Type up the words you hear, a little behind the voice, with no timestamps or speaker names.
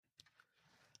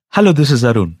Hello, this is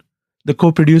Arun, the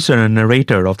co-producer and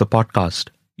narrator of the podcast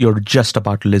you're just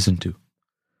about to listen to.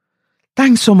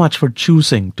 Thanks so much for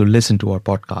choosing to listen to our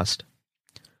podcast.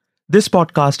 This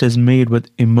podcast is made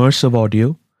with immersive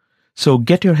audio, so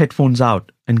get your headphones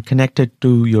out and connect it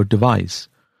to your device.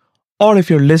 Or if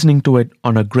you're listening to it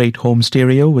on a great home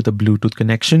stereo with a Bluetooth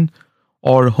connection,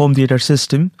 or home theater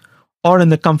system, or in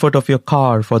the comfort of your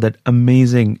car for that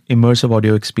amazing immersive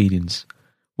audio experience,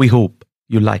 we hope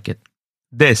you like it.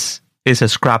 This is a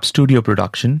Scraps Studio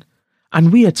production,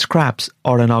 and we at Scraps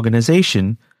are an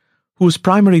organization whose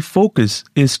primary focus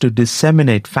is to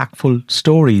disseminate factful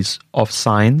stories of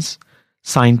science,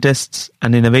 scientists,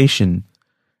 and innovation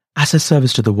as a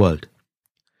service to the world.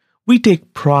 We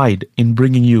take pride in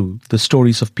bringing you the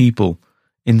stories of people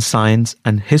in science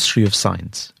and history of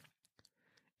science.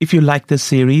 If you like this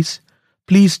series,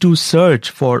 please do search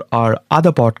for our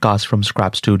other podcast from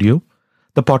Scrap Studio.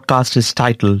 The podcast is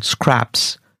titled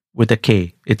Scraps with a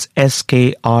K. It's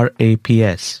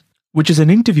SKRAPS, which is an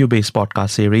interview-based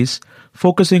podcast series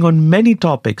focusing on many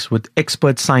topics with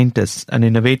expert scientists and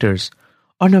innovators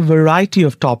on a variety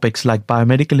of topics like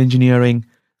biomedical engineering,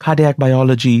 cardiac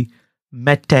biology,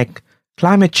 medtech,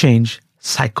 climate change,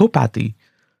 psychopathy,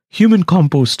 human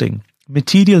composting,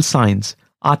 material science,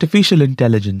 artificial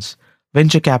intelligence,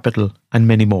 venture capital, and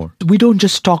many more. We don't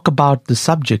just talk about the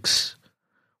subjects.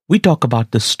 We talk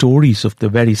about the stories of the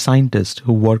very scientists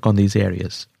who work on these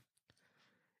areas.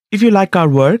 If you like our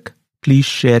work, please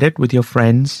share it with your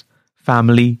friends,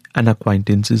 family, and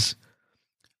acquaintances.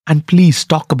 And please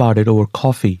talk about it over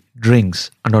coffee,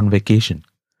 drinks, and on vacation.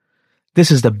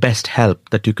 This is the best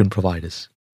help that you can provide us.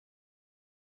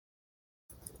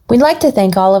 We'd like to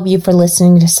thank all of you for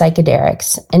listening to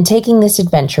Psychedelics and taking this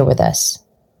adventure with us.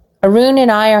 Arun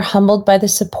and I are humbled by the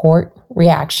support,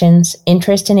 reactions,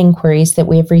 interest, and inquiries that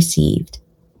we have received.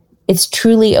 It's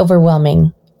truly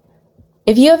overwhelming.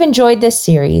 If you have enjoyed this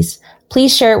series,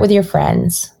 please share it with your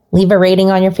friends, leave a rating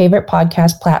on your favorite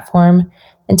podcast platform,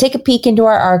 and take a peek into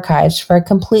our archives for a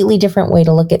completely different way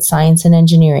to look at science and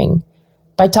engineering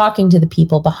by talking to the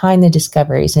people behind the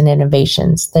discoveries and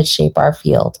innovations that shape our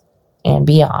field and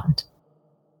beyond.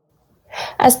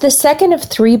 As the second of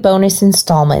 3 bonus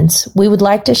installments, we would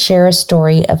like to share a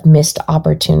story of missed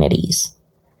opportunities.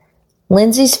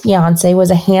 Lindsay's fiance was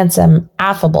a handsome,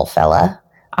 affable fella,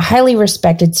 a highly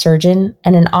respected surgeon,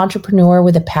 and an entrepreneur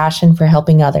with a passion for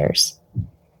helping others.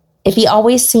 If he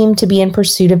always seemed to be in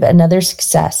pursuit of another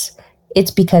success,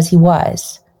 it's because he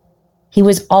was. He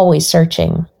was always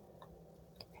searching.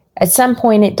 At some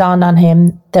point, it dawned on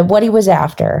him that what he was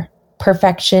after,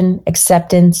 perfection,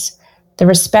 acceptance, the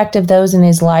respect of those in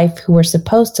his life who were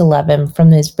supposed to love him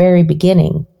from his very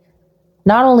beginning,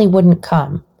 not only wouldn't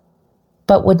come,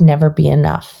 but would never be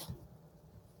enough.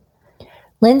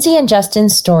 Lindsay and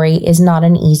Justin's story is not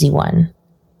an easy one.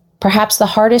 Perhaps the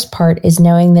hardest part is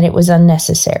knowing that it was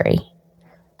unnecessary.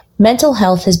 Mental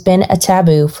health has been a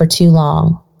taboo for too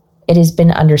long. It has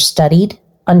been understudied,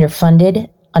 underfunded,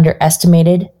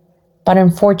 underestimated, but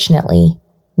unfortunately,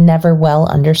 never well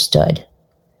understood.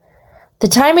 The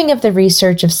timing of the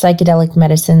research of psychedelic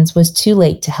medicines was too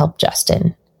late to help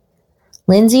Justin.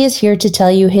 Lindsay is here to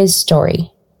tell you his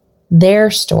story, their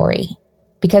story,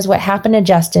 because what happened to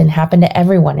Justin happened to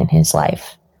everyone in his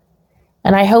life.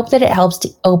 And I hope that it helps to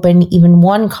open even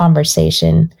one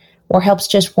conversation or helps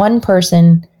just one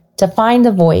person to find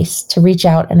the voice to reach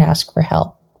out and ask for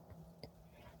help.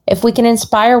 If we can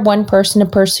inspire one person to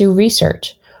pursue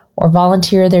research or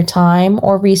volunteer their time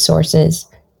or resources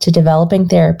to developing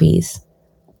therapies,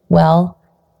 well,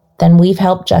 then we've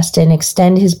helped Justin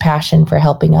extend his passion for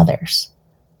helping others.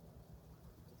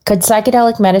 Could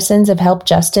psychedelic medicines have helped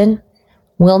Justin?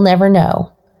 We'll never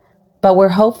know. But we're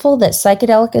hopeful that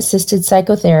psychedelic-assisted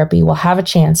psychotherapy will have a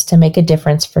chance to make a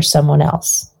difference for someone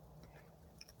else.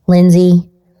 Lindsay,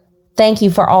 thank you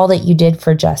for all that you did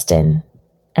for Justin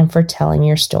and for telling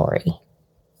your story.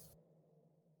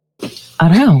 I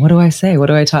don't know. What do I say? What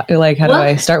do I talk? Like, how do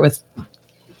I start with?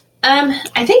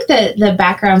 I think the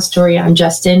background story on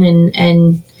Justin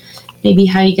and maybe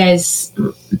how you guys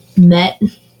met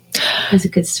is a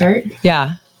good start.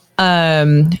 Yeah.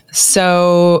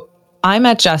 So I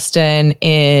met Justin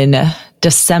in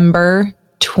December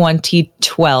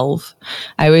 2012.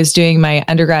 I was doing my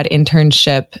undergrad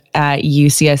internship at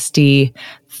UCSD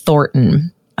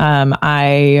Thornton.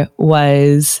 I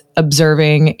was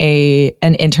observing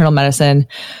an internal medicine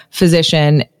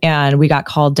physician, and we got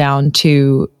called down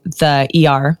to the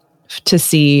ER to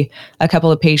see a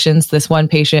couple of patients. This one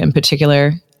patient in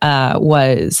particular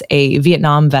was a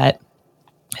Vietnam vet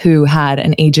who had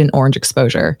an Agent Orange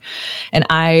exposure. And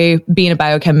I, being a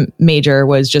biochem major,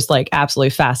 was just like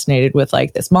absolutely fascinated with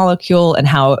like this molecule and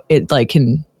how it like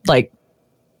can like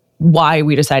why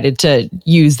we decided to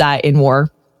use that in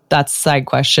war. That's a side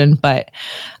question. But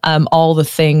all the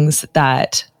things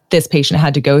that this patient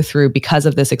had to go through because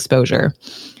of this exposure.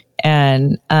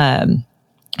 And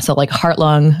so like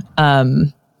heart-lung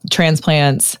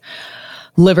transplants,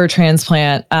 liver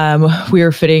transplant.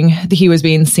 He was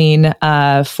being seen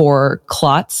for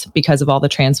clots because of all the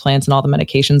transplants and all the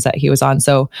medications that he was on.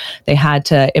 So they had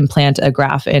to implant a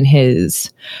graft in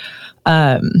his,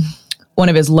 one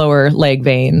of his lower leg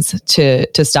veins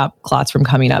to stop clots from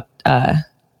coming up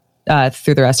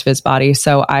through the rest of his body.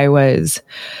 So I was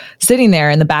sitting there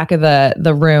in the back of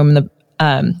the room,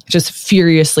 just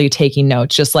furiously taking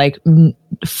notes, just like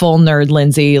full nerd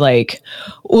Lindsay, like,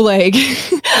 oh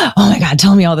my God,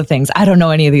 tell me all the things. I don't know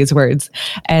any of these words.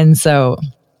 And so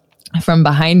from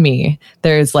behind me,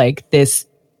 there's like this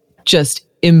just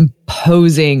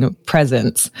imposing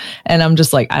presence. And I'm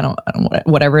just like, I don't,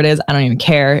 whatever it is, I don't even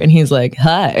care. And he's like,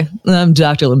 hi, I'm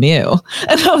Dr. Lemieux.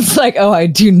 And I was like, oh, I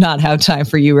do not have time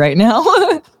for you right now.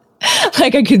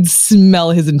 Like I could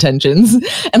smell his intentions.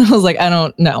 And I was like, I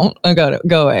don't know.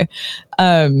 Go away.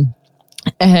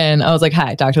 And I was like,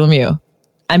 hi, Dr. Lemieux.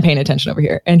 I'm paying attention over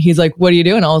here. And he's like, what are you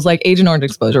doing? I was like, Agent Orange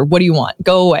exposure. What do you want?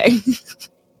 Go away.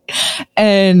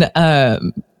 And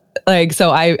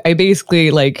so I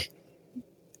basically like,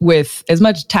 with as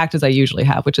much tact as I usually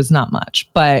have, which is not much,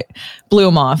 but blew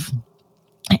him off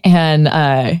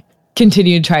and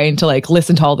continued trying to like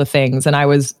listen to all the things. And I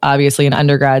was obviously an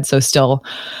undergrad, so still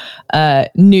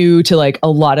new to like a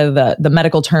lot of the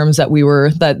medical terms that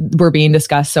were being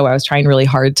discussed. So I was trying really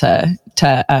hard to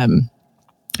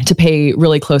pay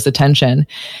really close attention.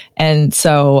 And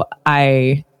so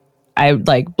I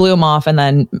like blew him off. And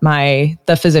then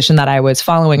the physician that I was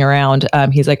following around,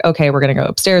 he's like, okay, we're going to go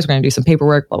upstairs. We're going to do some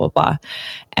paperwork, blah, blah, blah.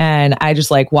 And I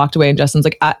just like walked away and Justin's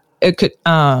like,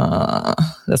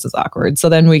 this is awkward. So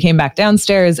then we came back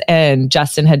downstairs and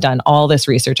Justin had done all this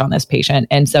research on this patient.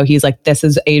 And so he's like, this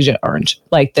is Agent Orange.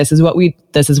 Like, this is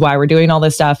why we're doing all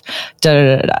this stuff. Da,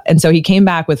 da, da, da. And so he came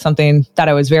back with something that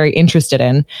I was very interested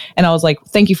in. And I was like,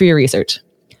 thank you for your research.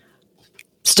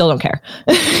 Still don't care.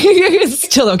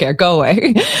 Still don't care. Go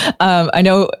away. I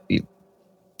know.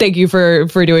 Thank you for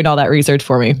doing all that research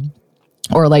for me,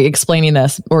 or like explaining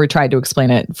this, or tried to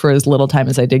explain it for as little time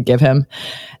as I did give him.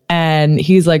 And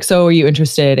he's like, so are you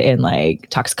interested in like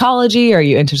toxicology? Are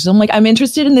you interested? I'm like, I'm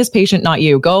interested in this patient, not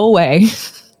you. Go away.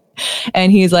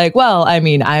 And he's like, well, I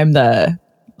mean, I know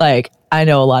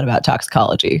a lot about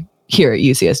toxicology here at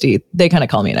UCSD. They kind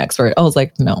of call me an expert. I was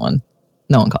like, no one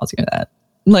calls you that.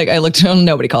 Like I looked at him,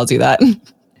 nobody calls you that.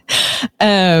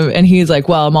 And he's like,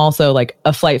 well, I'm also like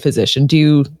a flight physician. Do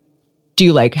you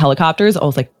like helicopters? I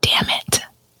was like, damn it.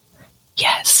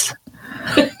 Yes.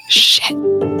 Shit.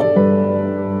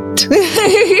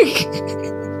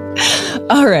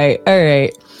 All right.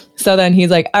 So then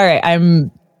he's like, all right,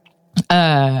 I'm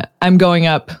going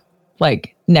up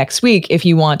like next week if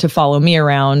you want to follow me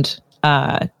around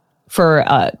for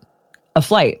a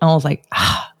flight. And I was like,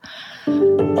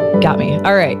 got me.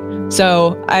 All right.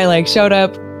 So I like showed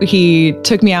up. He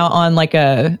took me out on like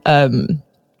a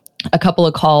couple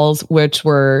of calls, which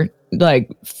were like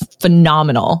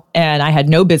phenomenal. And I had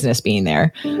no business being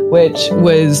there, which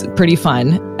was pretty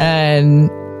fun. And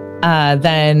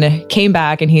then came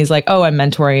back and he's like, oh, I'm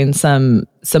mentoring some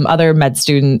other med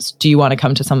students. Do you want to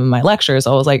come to some of my lectures?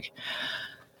 I was like,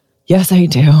 yes, I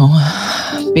do,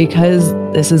 because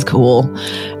this is cool.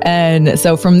 And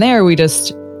so from there, we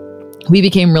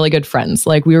became really good friends.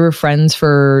 Like we were friends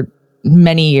for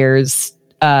many years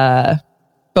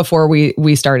before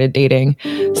we started dating.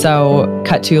 So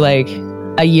cut to like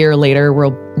a year later,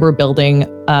 we're building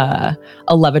a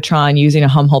Levitron using a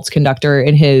Helmholtz conductor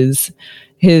in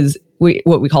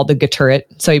what we call the guiturret.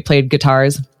 So he played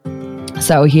guitars.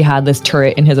 So he had this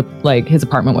turret in his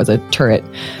apartment was a turret.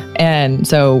 And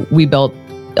so we built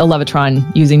a Levitron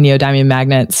using neodymium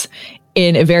magnets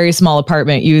in a very small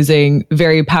apartment using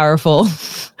very powerful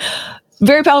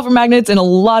magnets and a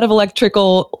lot of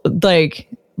electrical, like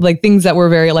things that were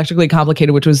very electrically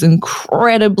complicated, which was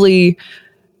incredibly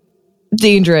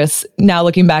dangerous now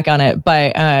looking back on it.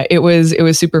 But it was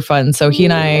super fun. So he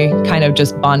and I kind of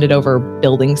just bonded over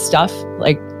building stuff,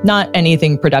 like not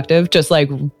anything productive, just like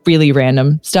really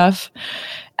random stuff.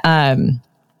 And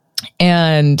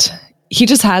he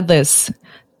just had this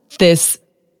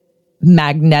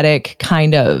magnetic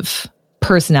kind of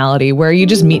personality where you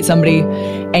just meet somebody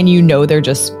and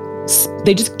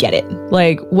they just get it.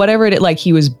 Like whatever it is, like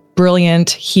he was brilliant,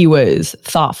 he was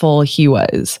thoughtful, he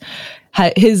was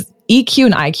his EQ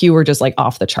and IQ were just like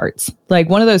off the charts. Like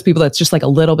one of those people that's just like a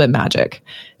little bit magic.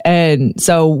 And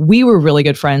so we were really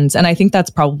good friends. And I think that's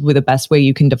probably the best way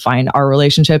you can define our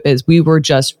relationship is we were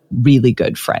just really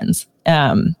good friends.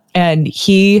 And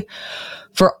he,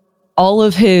 for all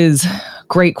of his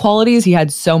great qualities, he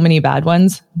had so many bad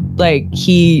ones. Like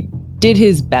he did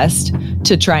his best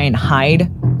to try and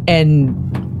hide, and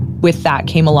with that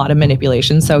came a lot of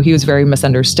manipulation. So he was very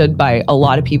misunderstood by a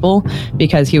lot of people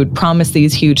because he would promise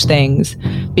these huge things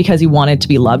because he wanted to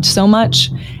be loved so much.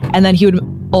 And then he would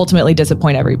ultimately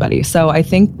disappoint everybody. So I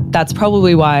think that's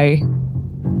probably why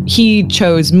he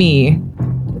chose me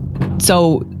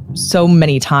so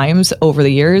many times over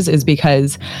the years, is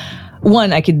because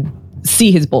one, I could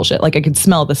see his bullshit. Like I could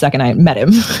smell the second I met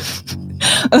him.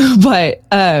 But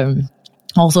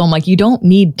also, I'm like, you don't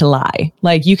need to lie.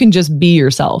 Like you can just be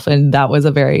yourself. And that was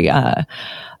a very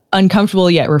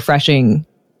uncomfortable yet refreshing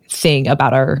thing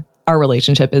about our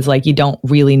relationship, is like, you don't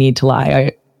really need to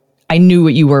lie. I knew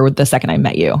what you were the second I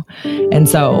met you. And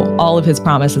so all of his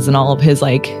promises and all of his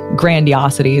like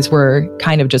grandiosities were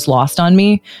kind of just lost on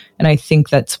me. And I think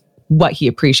that's what he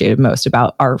appreciated most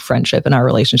about our friendship and our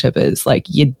relationship, is like,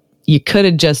 you could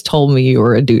have just told me you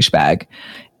were a douchebag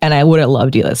and I would have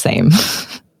loved you the same.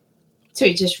 So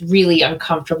he's just really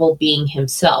uncomfortable being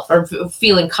himself, or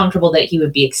feeling comfortable that he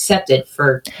would be accepted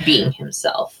for being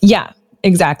himself. Yeah,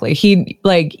 exactly. He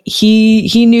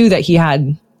knew that he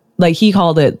had, like, he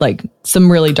called it like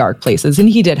some really dark places, and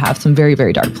he did have some very,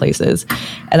 very dark places,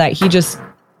 and that he just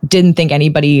didn't think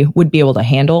anybody would be able to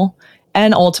handle.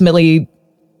 And ultimately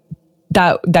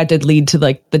that did lead to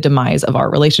like the demise of our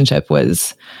relationship.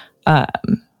 Was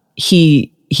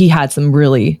he had some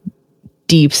really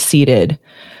deep-seated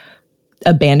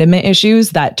abandonment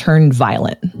issues that turned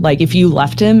violent. Like if you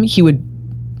left him, he would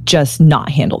just not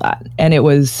handle that. And it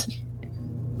was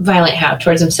violent how?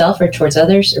 Towards himself or towards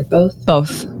others, or both?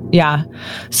 Both. Yeah.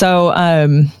 So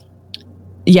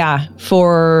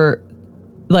for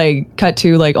like cut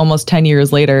to like almost 10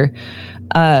 years later,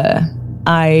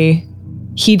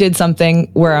 he did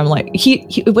something where I'm like,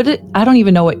 I don't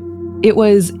even know what it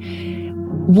was.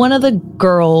 One of the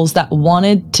girls that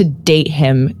wanted to date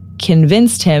him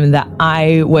convinced him that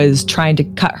I was trying to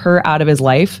cut her out of his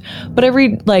life. But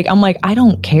I'm like, I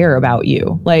don't care about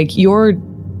you. Like, you're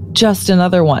just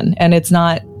another one. And it's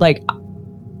not like,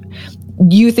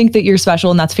 you think that you're special,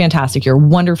 and that's fantastic. You're a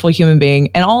wonderful human being.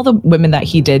 And all the women that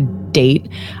he did date,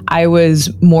 I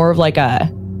was more of like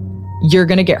you're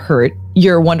going to get hurt.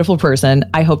 You're a wonderful person.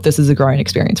 I hope this is a growing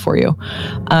experience for you.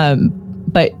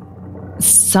 But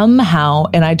somehow,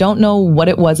 and I don't know what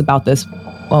it was about this.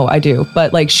 Oh, I do.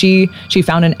 But like she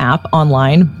found an app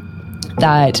online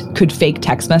that could fake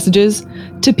text messages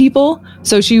to people.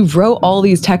 So she wrote all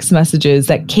these text messages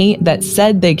that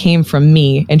said they came from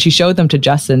me, and she showed them to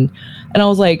Justin. And I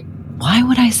was like, why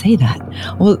would I say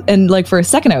that? Well, and like for a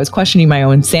second I was questioning my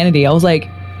own sanity. I was like,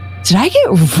 did I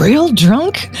get real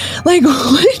drunk? Like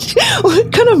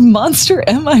what kind of monster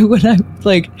am I when I'm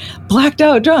like blacked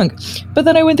out drunk? But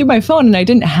then I went through my phone and I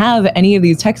didn't have any of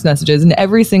these text messages, and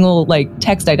every single like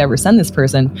text I'd ever send this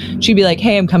person, she'd be like,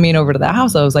 hey, I'm coming over to the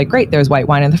house. I was like, great, there's white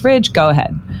wine in the fridge, go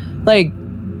ahead. Like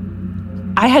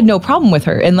I had no problem with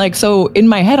her. And like, so in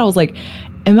my head I was like,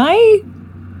 am I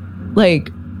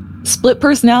like split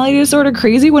personality disorder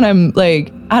crazy when I'm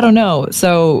like, I don't know.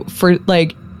 So for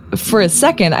a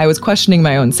second, I was questioning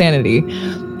my own sanity.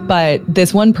 But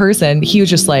this one person, he was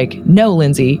just like, no,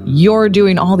 Lindsay, you're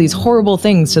doing all these horrible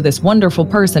things to this wonderful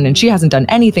person, and she hasn't done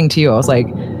anything to you. I was like,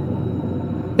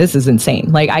 this is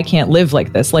insane. Like, I can't live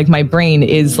like this. Like, my brain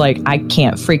is like, I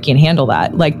can't freaking handle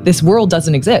that. Like, this world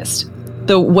doesn't exist.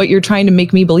 What you're trying to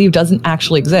make me believe doesn't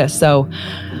actually exist. So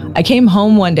I came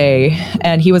home one day,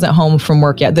 and he wasn't home from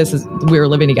work yet. We were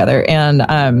living together, and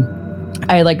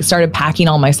I like started packing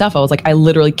all my stuff. I was like, I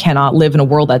literally cannot live in a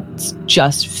world that's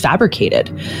just fabricated.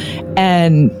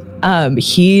 And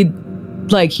he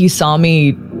saw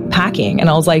me packing, and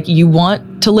I was like, you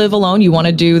want to live alone? You want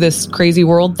to do this crazy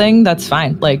world thing? That's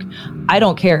fine. Like, I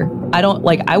don't care. I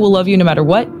will love you no matter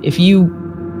what.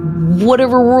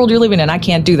 Whatever world you're living in, I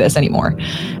can't do this anymore.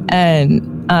 And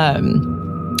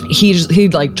he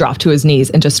like dropped to his knees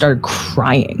and just started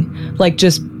crying, like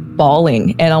just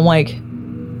bawling. And I'm like,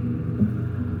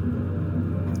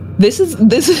 this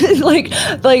is like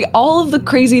all of the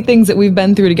crazy things that we've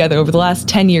been through together over the last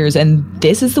 10 years. And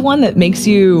this is the one that makes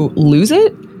you lose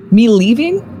it? Me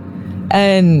leaving?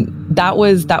 And that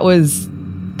was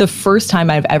the first time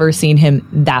I've ever seen him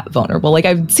that vulnerable. Like,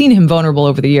 I've seen him vulnerable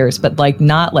over the years, but like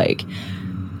not like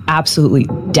absolutely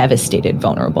devastated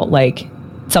vulnerable. Like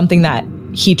something that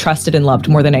he trusted and loved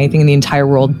more than anything in the entire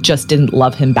world just didn't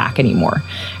love him back anymore.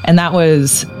 And that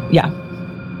was,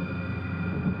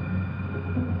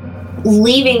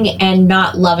 leaving and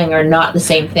not loving are not the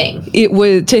same thing. It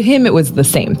was, to him, it was the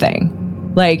same thing.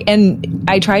 Like, and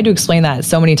I tried to explain that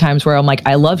so many times where I'm like,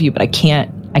 I love you, but I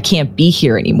can't be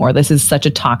here anymore. This is such a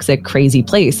toxic, crazy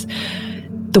place.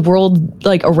 The world,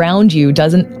 like, around you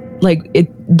doesn't, like,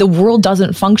 the world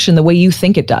doesn't function the way you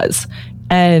think it does.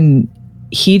 And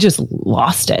he just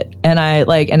lost it.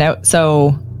 And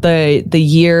so the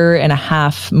year and a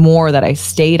half more that I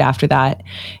stayed after that,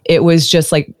 it was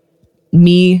just like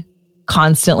me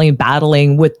constantly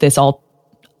battling with this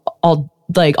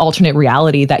alternate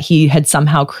reality that he had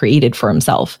somehow created for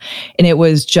himself. And it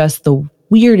was just the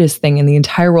weirdest thing in the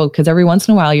entire world, because every once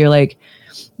in a while you're like,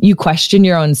 you question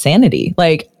your own sanity.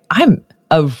 Like, I'm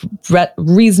a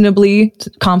reasonably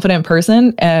confident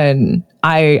person and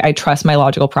I trust my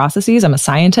logical processes. I'm a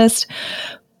scientist.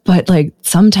 But like,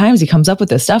 sometimes he comes up with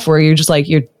this stuff where you're just like,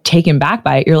 you're taken back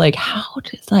by it. You're like, how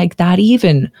does like that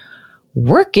even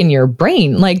work in your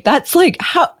brain? Like, that's like,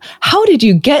 how did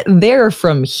you get there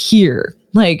from here?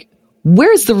 Like,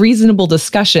 where's the reasonable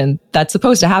discussion that's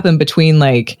supposed to happen between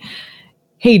like,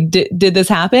 hey, did this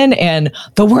happen? And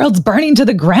the world's burning to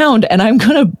the ground and I'm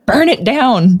going to burn it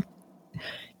down.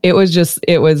 It was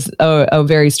a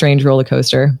very strange roller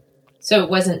coaster. So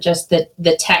it wasn't just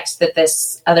the text that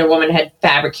this other woman had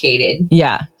fabricated.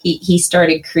 Yeah. He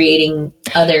started creating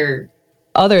other.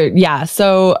 Yeah.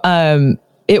 So,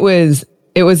 it was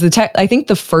the text. I think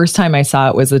the first time I saw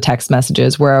it was the text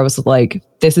messages where I was like,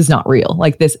 this is not real.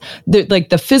 Like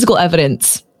the physical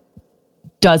evidence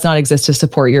does not exist to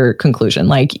support your conclusion.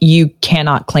 Like, you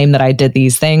cannot claim that I did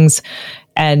these things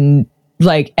and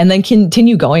then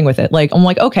continue going with it. Like, I'm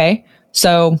like, okay,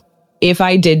 so if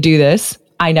I did do this,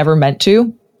 I never meant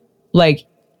to, like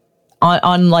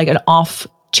on like an off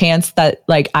chance that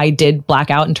like I did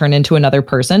black out and turn into another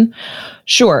person.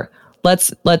 Sure.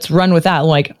 Let's run with that.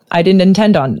 Like, I didn't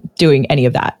intend on doing any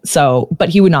of that. So, but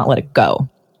he would not let it go.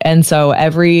 And so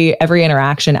every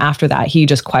interaction after that, he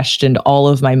just questioned all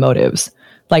of my motives.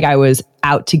 Like, I was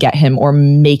out to get him or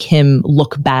make him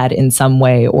look bad in some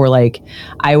way, or like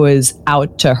I was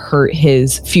out to hurt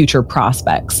his future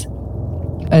prospects.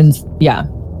 And yeah.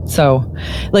 So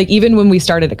like, even when we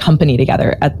started a company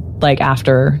together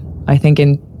after, I think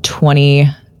in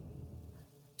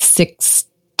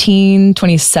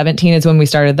 2017 is when we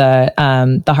started the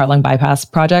heart lung bypass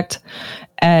project.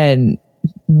 And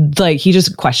like, he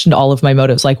just questioned all of my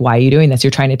motives. Like, why are you doing this?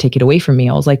 You're trying to take it away from me.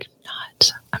 I was like,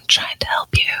 I'm trying to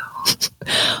help you.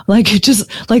 Like,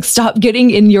 just like, stop getting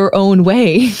in your own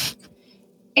way.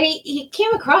 And he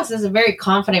came across as a very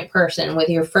confident person with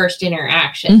your first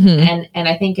interaction. Mm-hmm. And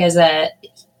I think he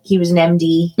was an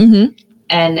MD. Mm-hmm.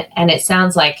 And it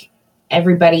sounds like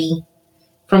everybody,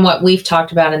 from what we've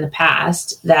talked about in the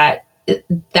past, that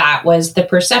was the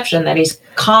perception, that he's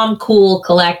calm, cool,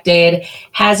 collected,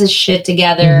 has his shit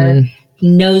together. Mm-hmm. He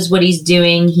knows what he's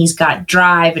doing. He's got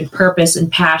drive and purpose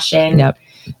and passion. Yep.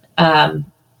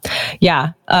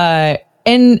 Yeah.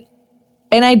 And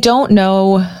I don't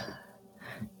know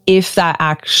if that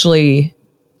actually,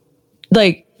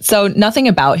 like, so nothing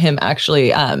about him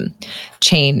actually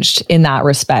changed in that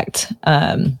respect.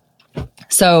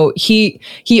 So he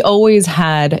always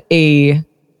had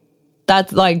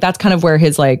that's kind of where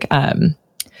his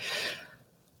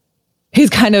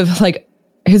he's kind of like,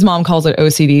 his mom calls it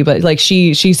OCD, but like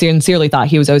she sincerely thought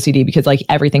he was OCD because like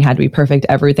everything had to be perfect.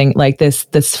 Everything, like this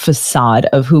facade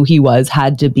of who he was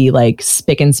had to be like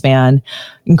spick and span,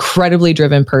 incredibly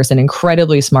driven person,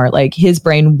 incredibly smart. Like, his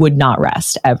brain would not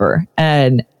rest ever.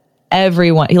 And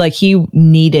everyone, like, he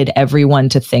needed everyone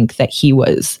to think that he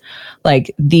was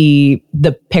like the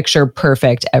picture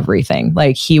perfect everything.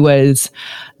 Like, he was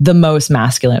the most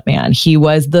masculine man. He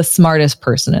was the smartest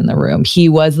person in the room. He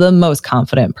was the most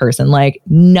confident person. Like,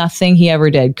 nothing he ever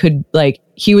did could, like,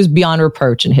 he was beyond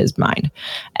reproach in his mind.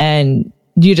 And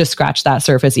you just scratch that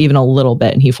surface even a little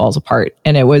bit and he falls apart.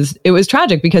 And it was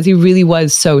tragic because he really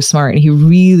was so smart and he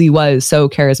really was so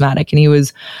charismatic, and he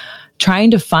was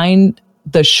trying to find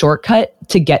the shortcut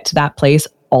to get to that place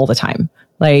all the time.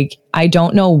 Like, I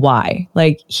don't know why.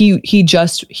 Like, he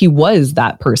was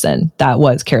that person that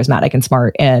was charismatic and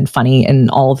smart and funny and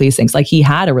all of these things. Like, he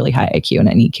had a really high IQ and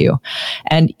an EQ,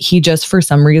 and he just, for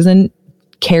some reason,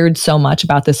 cared so much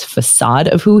about this facade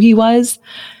of who he was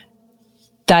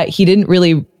that he didn't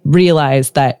really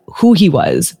realize that who he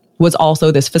was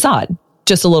also this facade,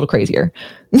 just a little crazier.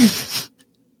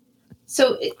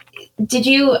 So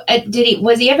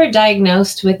was he ever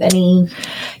diagnosed with any?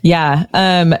 Yeah.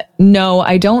 No,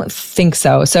 I don't think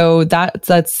so. So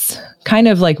that's kind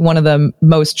of like one of the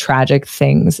most tragic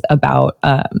things about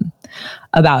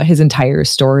his entire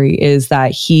story is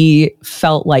that he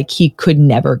felt like he could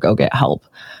never go get help.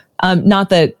 Not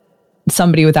that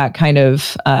somebody with that kind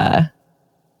of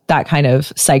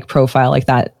psych profile, like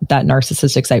that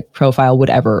narcissistic psych profile, would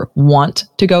ever want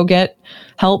to go get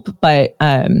help, but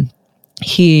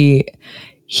he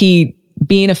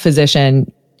being a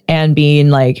physician and being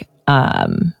like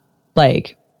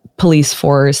police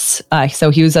force, so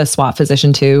he was a SWAT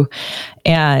physician too,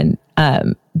 and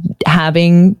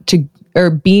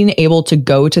being able to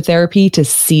go to therapy to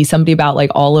see somebody about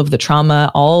like all of the trauma,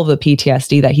 all of the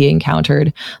PTSD that he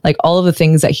encountered, like all of the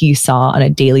things that he saw on a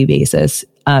daily basis.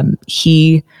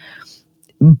 He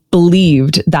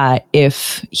believed that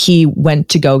if he went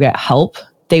to go get help,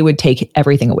 they would take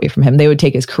everything away from him. They would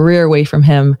take his career away from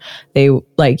him.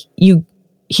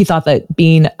 He thought that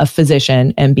being a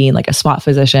physician and being like a SWAT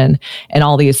physician and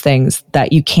all these things,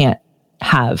 that you can't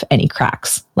have any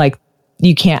cracks. Like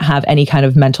you can't have any kind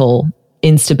of mental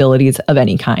instabilities of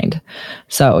any kind.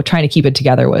 So trying to keep it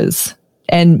together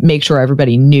and make sure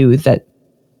everybody knew that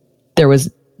there was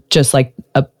just like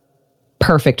a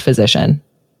perfect physician.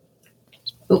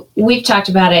 We've talked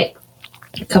about it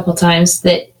a couple times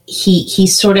that he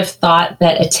sort of thought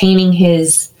that attaining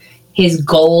his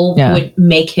goal would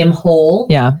make him whole.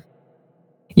 Yeah.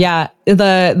 Yeah.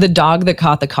 The dog that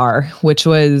caught the car, which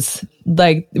was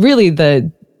like really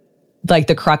the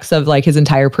crux of like his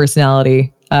entire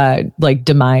personality,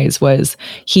 demise, was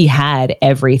he had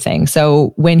everything.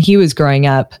 So when he was growing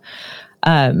up,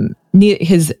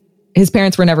 his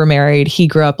parents were never married. He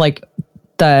grew up like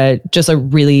just a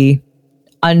really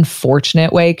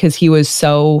unfortunate way because he was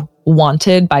so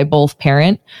wanted by both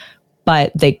parent,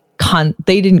 but they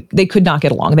could not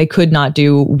get along. They could not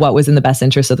do what was in the best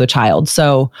interest of the child.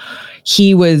 So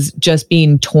he was just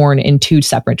being torn in two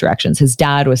separate directions. His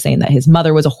dad was saying that his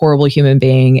mother was a horrible human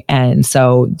being. And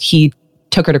so he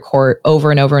took her to court over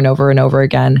and over and over and over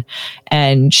again.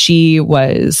 And she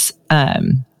was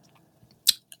an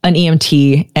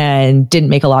EMT and didn't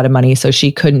make a lot of money. So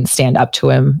she couldn't stand up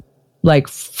to him like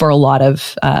for a lot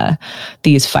of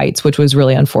these fights, which was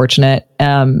really unfortunate.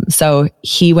 So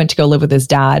he went to go live with his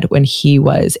dad when he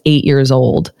was 8 years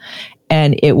old.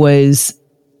 And it was,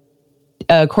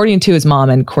 according to his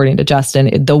mom and according to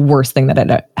Justin, the worst thing that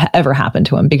had ever happened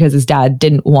to him, because his dad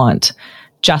didn't want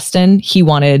Justin. He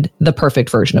wanted the perfect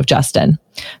version of Justin.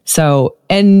 So,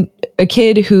 and a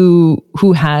kid who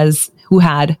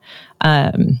had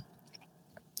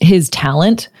his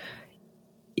talent,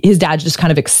 his dad just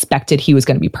kind of expected he was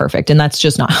going to be perfect. And that's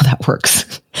just not how that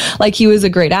works. Like, he was a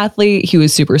great athlete. He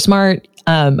was super smart.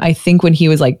 I think when he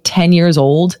was like 10 years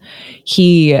old,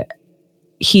 his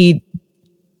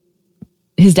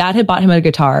dad had bought him a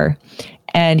guitar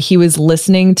and he was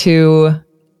listening to,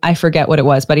 I forget what it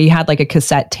was, but he had like a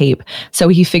cassette tape. So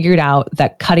he figured out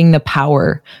that cutting the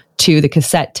power to the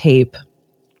cassette tape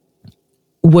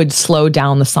would slow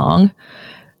down the song.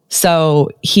 So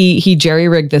he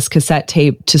jerry-rigged this cassette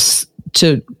tape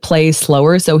to play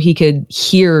slower so he could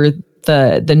hear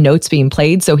the notes being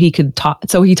played. So he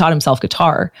taught himself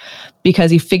guitar because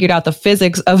he figured out the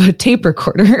physics of a tape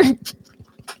recorder.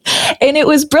 And it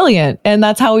was brilliant. And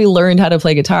that's how he learned how to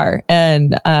play guitar.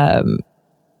 And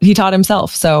he taught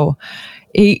himself. So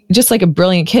he just like a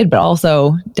brilliant kid, but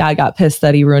also dad got pissed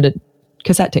that he ruined a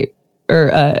cassette tape or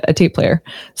a tape player.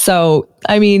 So,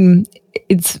 I mean,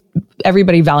 it's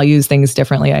everybody values things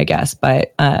differently, I guess.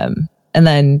 But, and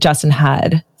then Justin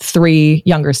had 3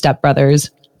 younger stepbrothers,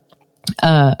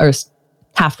 or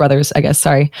half brothers, I guess.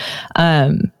 Sorry.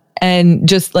 And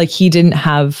just like, he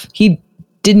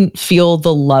didn't feel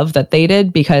the love that they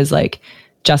did because like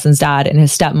Justin's dad and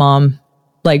his stepmom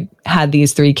like had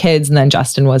these 3 kids, and then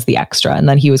Justin was the extra. And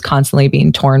then he was constantly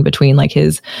being torn between like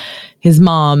his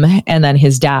mom and then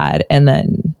his dad. And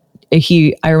then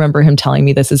I remember him telling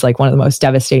me this is like one of the most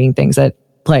devastating things that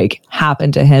like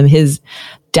happened to him. His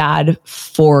dad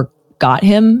forgot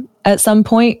him at some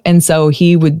point. And so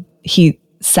his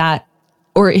dad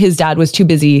was too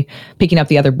busy picking up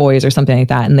the other boys or something like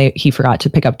that. And he forgot to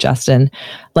pick up Justin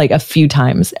like a few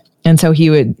times. And so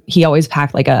he always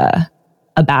packed like a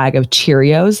bag of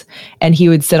Cheerios, and he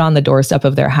would sit on the doorstep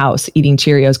of their house eating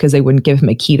Cheerios because they wouldn't give him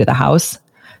a key to the house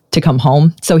to come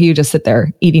home. So he would just sit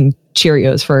there eating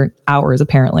Cheerios for hours,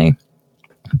 apparently.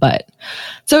 But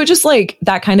so just like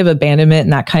that kind of abandonment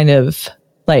and that kind of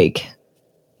like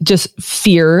just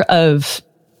fear of,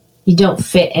 you don't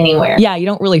fit anywhere. Yeah, you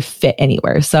don't really fit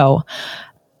anywhere. So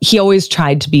he always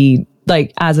tried to be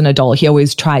like as an adult, he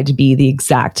always tried to be the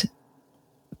exact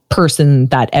person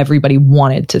that everybody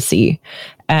wanted to see,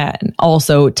 and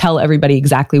also tell everybody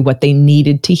exactly what they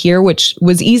needed to hear, which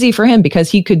was easy for him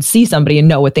because he could see somebody and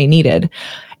know what they needed.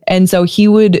 And so he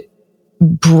would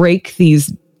break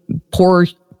these poor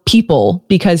people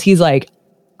because he's like,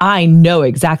 I know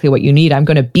exactly what you need. I'm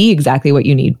going to be exactly what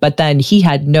you need. But then he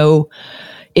had no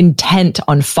intent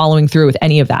on following through with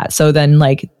any of that. So then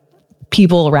like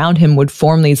people around him would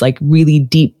form these like really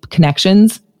deep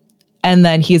connections. And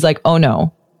then he's like, oh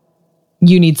no,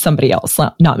 you need somebody else,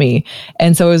 not me.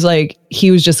 And so it was like, he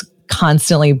was just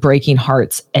constantly breaking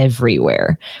hearts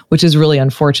everywhere, which is really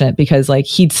unfortunate because like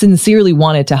he sincerely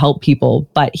wanted to help people,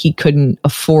 but he couldn't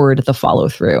afford the follow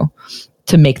through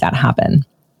to make that happen.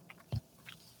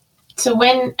 So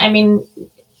maybe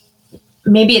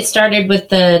it started with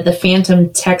the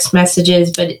phantom text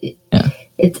messages, but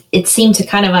it seemed to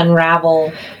kind of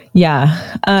unravel.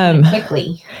 Yeah.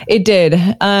 Quickly. It did.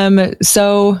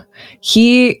 So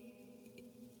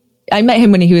I met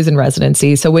him when he was in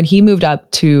residency. So when he moved up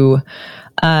to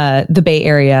the Bay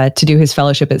Area to do his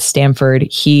fellowship at Stanford,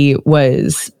 he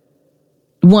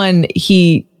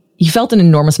felt an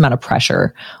enormous amount of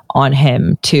pressure on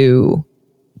him to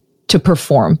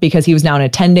perform because he was now an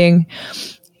attending.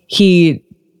 In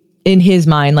his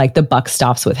mind, like the buck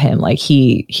stops with him. Like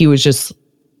he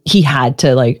had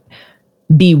to like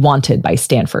be wanted by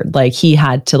Stanford. Like he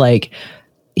had to like,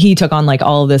 he took on like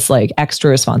all of this like extra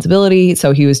responsibility.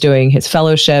 So he was doing his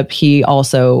fellowship. He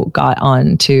also got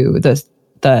on to the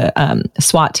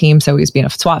SWAT team. So he was being a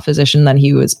SWAT physician. Then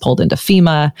he was pulled into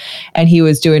FEMA and he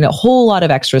was doing a whole lot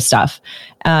of extra stuff.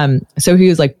 So he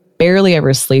was like barely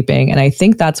ever sleeping. And I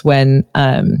think that's when,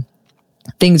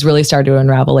 things really started to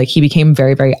unravel. Like he became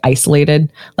very, very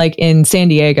isolated. Like in San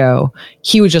Diego,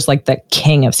 he was just like the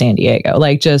king of San Diego.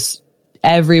 Like just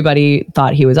everybody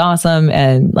thought he was awesome.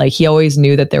 And like, he always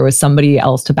knew that there was somebody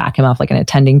else to back him up, like an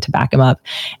attending to back him up.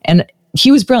 And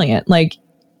he was brilliant. Like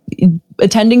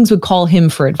attendings would call him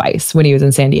for advice when he was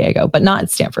in San Diego, but not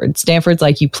at Stanford. Stanford's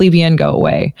like, you plebeian, go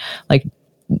away. Like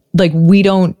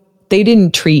they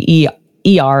didn't treat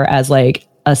ER as like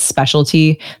a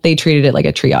specialty. They treated it like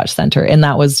a triage center. And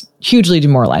that was hugely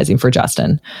demoralizing for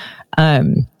Justin.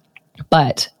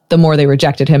 But the more they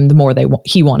rejected him, the more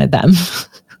he wanted them.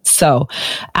 So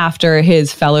after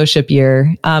his fellowship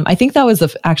year, I think that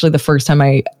was actually the first time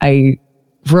I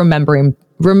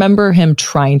remember him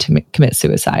trying to commit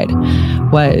suicide.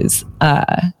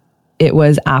 It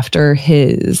was after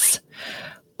his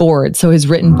board. So his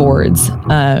written boards,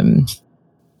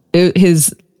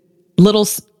 his little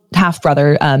half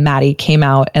brother, Maddie, came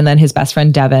out, and then his best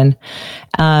friend, Devin,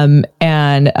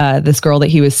 and this girl that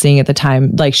he was seeing at the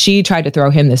time, like she tried to throw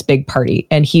him this big party,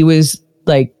 and he was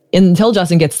like, until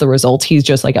Justin gets the results, he's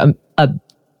just like a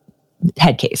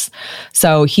head case.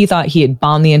 So he thought he had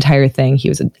bombed the entire thing. He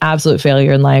was an absolute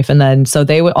failure in life. And then, so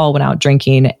they all went out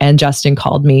drinking, and Justin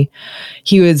called me.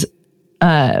 He was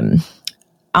on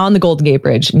the Golden Gate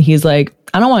Bridge, and he's like,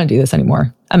 I don't want to do this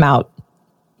anymore. I'm out.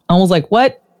 I was like,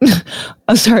 what?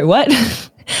 I'm sorry, what?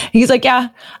 He's like, yeah,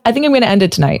 I think I'm going to end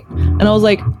it tonight. And I was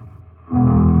like,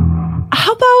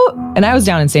 how about, and I was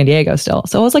down in San Diego still.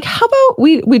 So I was like, how about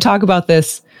we talk about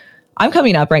this? I'm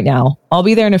coming up right now. I'll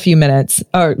be there in a few minutes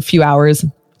or a few hours.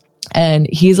 And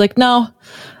he's like, no,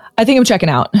 I think I'm checking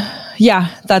out. Yeah,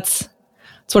 that's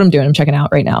what I'm doing. I'm checking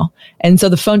out right now. And so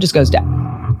the phone just goes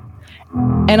down.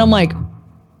 And I'm like,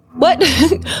 what?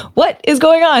 What is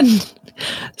going on?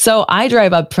 So I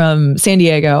drive up from San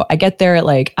Diego. I get there at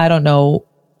like, I don't know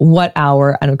what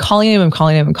hour, and I'm calling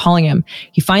him.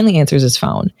 He finally answers his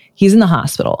phone. He's in the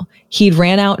hospital. He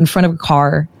ran out in front of a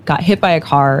car, got hit by a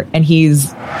car, and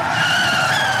he's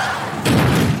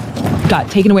got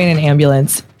taken away in an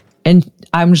ambulance. And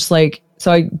I'm just like,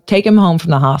 so I take him home from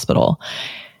the hospital,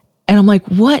 and I'm like,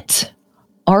 what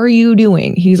are you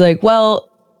doing? He's like,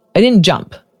 well, I didn't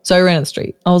jump, so I ran on the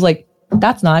street. I was like,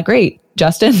 that's not great,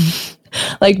 Justin.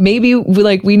 Like maybe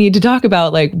we need to talk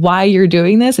about like why you're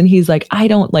doing this. And he's like, I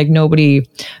don't like nobody.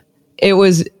 It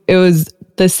was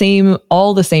the same,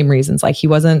 all the same reasons. Like he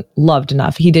wasn't loved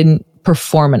enough. He didn't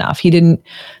perform enough. He didn't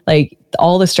like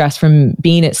all the stress from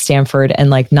being at Stanford and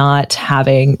like not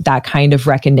having that kind of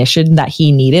recognition that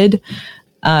he needed,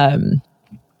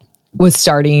 was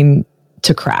starting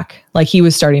to crack. Like he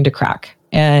was starting to crack.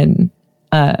 And,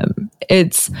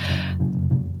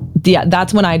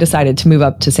 that's when I decided to move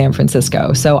up to San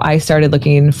Francisco. So I started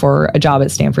looking for a job at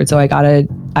Stanford. So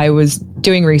I was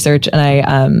doing research, and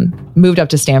I moved up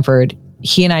to Stanford.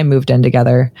 He and I moved in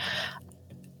together.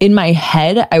 In my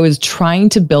head, I was trying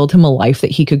to build him a life that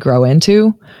he could grow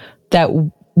into, that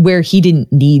where he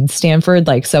didn't need Stanford.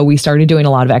 Like, so we started doing a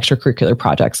lot of extracurricular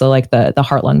projects. So like the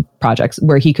heart lung projects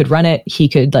where he could run it, he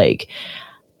could like,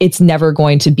 it's never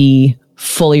going to be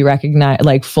fully recognized,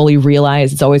 like fully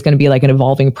realized. It's always going to be like an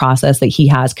evolving process that he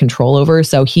has control over.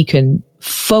 So he can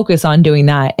focus on doing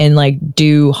that and like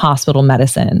do hospital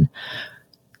medicine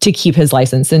to keep his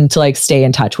license and to like stay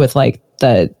in touch with like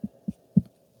the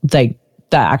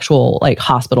actual like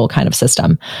hospital kind of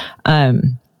system.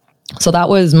 So that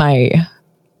was my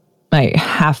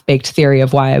half-baked theory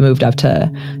of why I moved up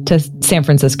to San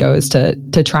Francisco, is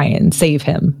to try and save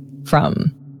him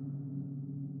from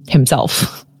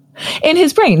himself in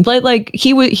his brain. But like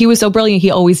he was so brilliant, he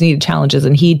always needed challenges,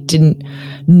 and he didn't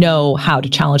know how to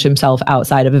challenge himself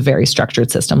outside of a very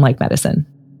structured system like medicine.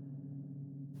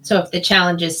 So if the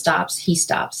challenges stops, he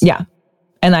stops. Yeah.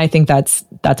 And I think that's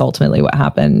ultimately what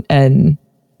happened. And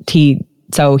he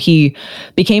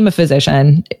became a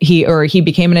physician. He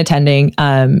became an attending.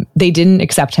 They didn't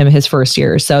accept him his first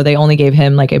year, so they only gave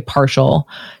him like a partial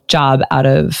job out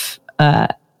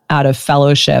of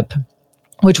fellowship,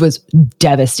 which was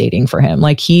devastating for him.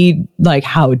 Like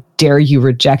how dare you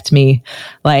reject me?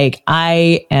 Like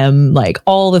I am like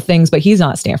all the things, but he's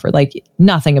not Stanford. Like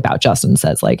nothing about Justin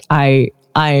says like I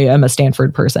am a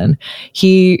Stanford person.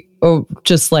 He thought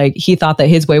that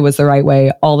his way was the right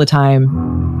way all the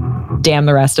time. Damn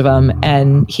the rest of them.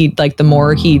 And he like, the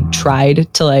more he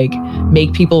tried to like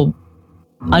make people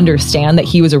understand that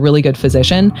he was a really good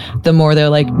physician, the more they're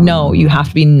like, no, you have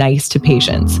to be nice to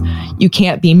patients. You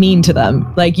can't be mean to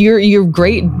them. Like you're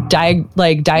great.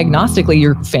 Diagnostically,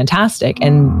 you're fantastic.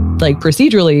 And like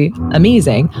procedurally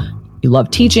amazing. You love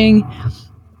teaching.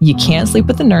 You can't sleep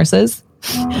with the nurses.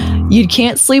 You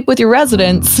can't sleep with your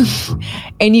residents,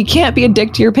 and you can't be a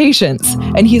dick to your patients.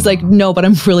 And he's like, no, but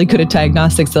I'm really good at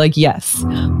diagnostics. They're like, yes,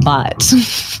 but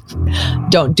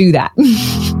don't do that.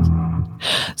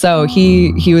 So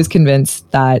he was convinced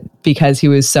that because he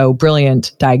was so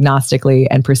brilliant diagnostically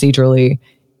and procedurally,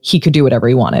 he could do whatever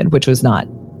he wanted, which was not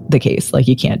the case. Like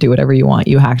you can't do whatever you want.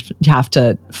 You have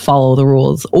to follow the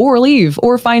rules or leave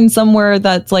or find somewhere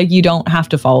that's like you don't have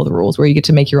to follow the rules, where you get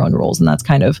to make your own rules. And that's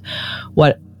kind of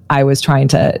what I was trying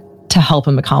to help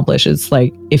him accomplish, is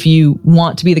like, if you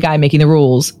want to be the guy making the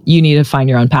rules, you need to find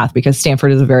your own path, because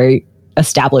Stanford is a very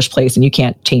established place and you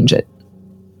can't change it.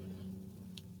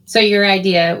 So your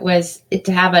idea was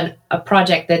to have a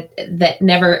project that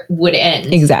never would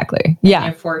end. Exactly. Yeah.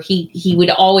 And therefore, he would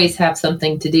always have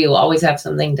something to do, always have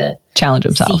something to challenge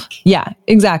himself. Seek. Yeah,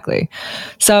 exactly.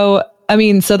 So,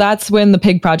 so that's when the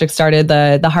pig project started,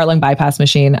 the heart lung bypass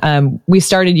machine. We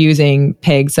started using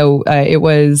pig. So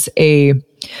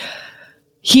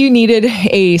he needed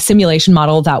a simulation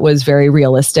model that was very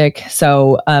realistic.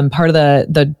 So part of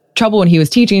the trouble when he was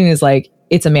teaching is like,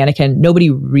 it's a mannequin. Nobody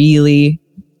really,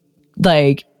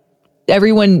 like,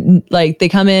 everyone, like, they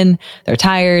come in, they're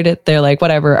tired, they're like,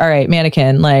 whatever, all right,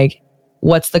 mannequin, like,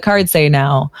 what's the card say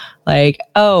now? Like,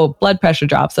 oh, blood pressure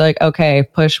drops. They're like, okay,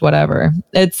 push whatever.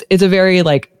 It's a very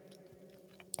like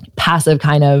passive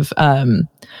kind of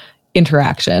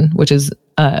interaction, which is,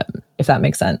 if that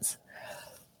makes sense.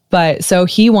 But so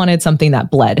he wanted something that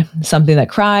bled, something that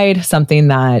cried, something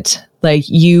that like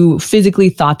you physically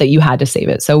thought that you had to save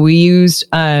it. So we used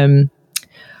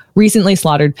recently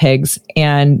slaughtered pigs,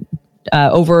 and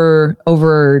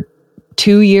over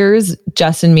 2 years,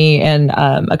 Justin, me, and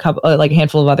a couple, like a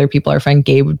handful of other people, our friend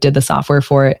Gabe did the software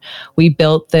for it. We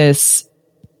built this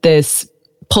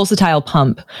pulsatile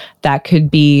pump that could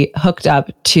be hooked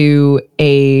up to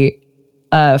a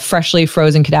freshly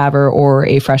frozen cadaver or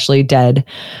a freshly dead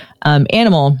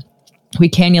animal. We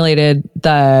cannulated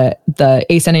the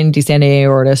ascending and descending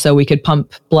aorta so we could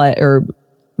pump blood.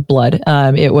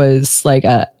 It was like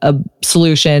a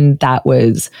solution that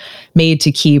was made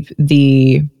to keep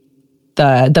the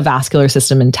vascular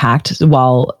system intact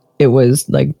while it was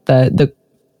like the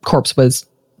corpse was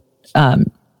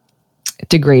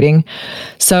degrading.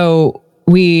 So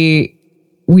we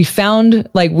found,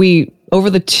 like, over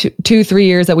the 2-3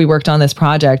 years that we worked on this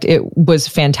project, it was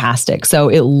fantastic. So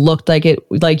it looked like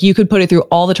you could put it through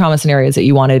all the trauma scenarios that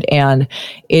you wanted. And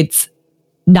it's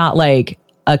not like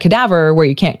a cadaver where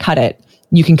you can't cut it.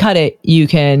 You can cut it, you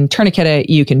can tourniquet it,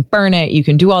 you can burn it, you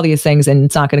can do all these things, and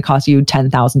it's not going to cost you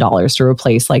 $10,000 to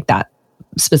replace like that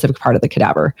specific part of the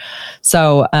cadaver.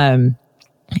 So,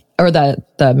 or the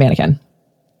mannequin.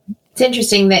 It's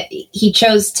interesting that he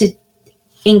chose to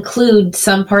include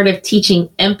some part of teaching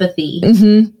empathy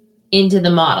into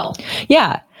the model.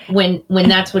 Yeah. When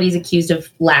that's what he's accused of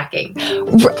lacking.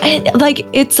 Like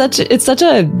it's such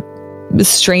a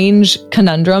strange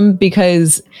conundrum,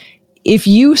 because if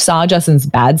you saw Justin's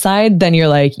bad side, then you're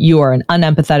like, you are an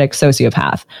unempathetic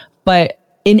sociopath. But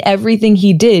in everything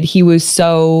he did, he was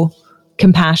so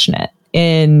compassionate.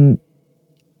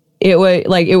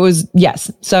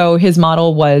 Yes. So his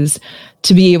model was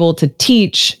to be able to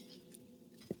teach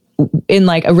in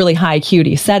like a really high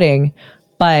acuity setting,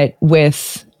 but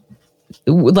with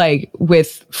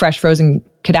fresh frozen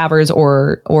cadavers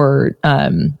or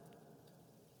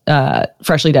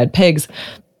freshly dead pigs,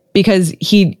 because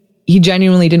he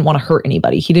genuinely didn't want to hurt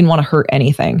anybody. He didn't want to hurt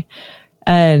anything.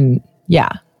 And yeah,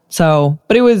 so,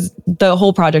 but the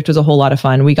whole project was a whole lot of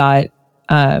fun. We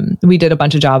did a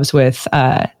bunch of jobs with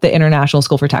the International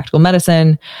School for Tactical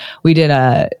Medicine. We did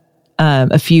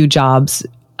a few jobs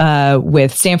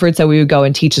with Stanford. So we would go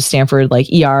and teach at Stanford, like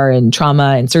ER and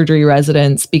trauma and surgery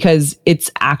residents, because it's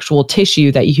actual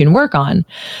tissue that you can work on.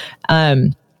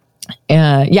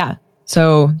 Yeah.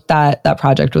 So that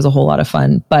project was a whole lot of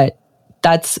fun, but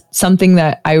that's something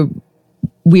that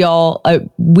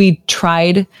we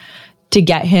tried to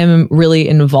get him really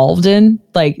involved in,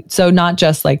 like, so not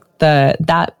just like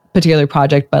that particular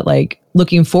project, but like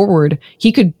looking forward,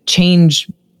 he could change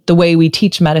the way we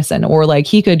teach medicine, or like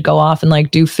he could go off and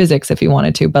like do physics if he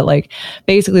wanted to. But like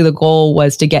basically the goal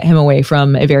was to get him away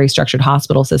from a very structured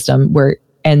hospital system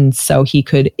and so he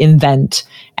could invent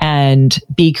and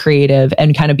be creative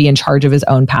and kind of be in charge of his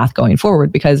own path going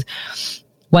forward. Because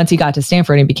once he got to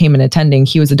Stanford and became an attending,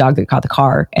 he was a dog that caught the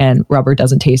car, and rubber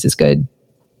doesn't taste as good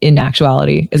in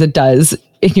actuality as it does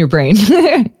in your brain.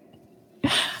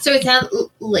 So it sounds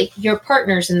like your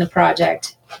partners in the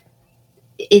project,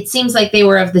 it seems like they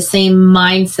were of the same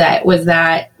mindset. Was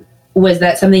that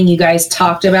something you guys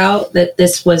talked about, that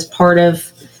this was part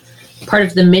of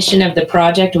the mission of the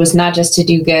project, was not just to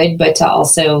do good, but to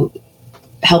also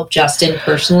help Justin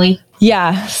personally?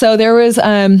 Yeah. So there was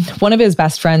one of his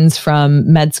best friends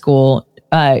from med school.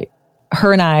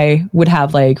 Her and I would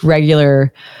have like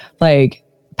regular like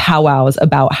powwows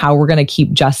about how we're going to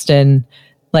keep Justin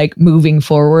like moving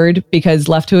forward, because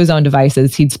left to his own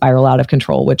devices, he'd spiral out of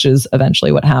control, which is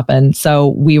eventually what happened. So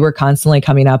we were constantly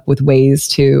coming up with ways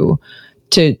to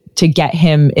get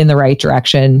him in the right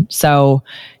direction. So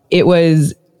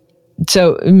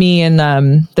me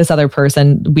and this other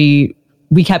person, we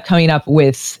kept coming up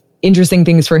with interesting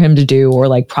things for him to do, or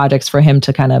like projects for him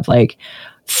to kind of like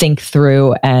think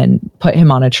through and put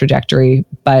him on a trajectory.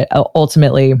 But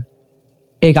ultimately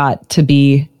it got to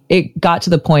the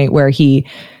point where he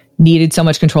needed so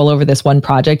much control over this one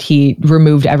project, he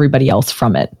removed everybody else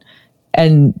from it.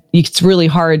 And it's really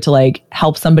hard to like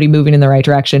help somebody moving in the right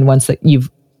direction once that you've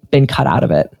been cut out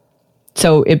of it.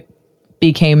 So it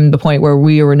became the point where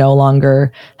we were no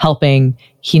longer helping.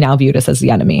 He now viewed us as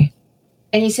the enemy.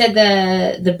 And you said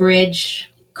the bridge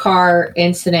car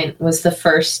incident was the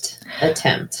first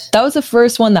attempt. That was the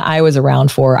first one that I was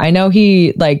around for. I know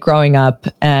he, like, growing up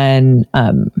and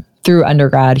through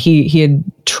undergrad, he had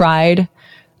tried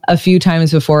a few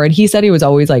times before, and he said he was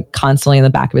always like constantly in the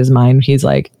back of his mind. He's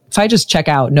like, if I just check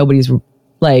out, nobody's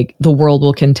like, the world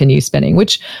will continue spinning,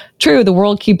 which true, the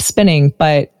world keeps spinning,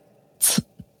 but it's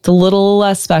a little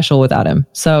less special without him.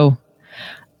 So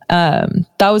that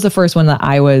was the first one that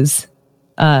I was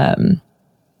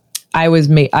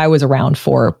around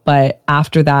for. But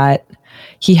after that,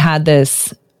 he had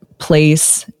this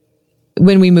place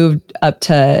when we moved up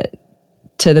to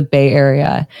the Bay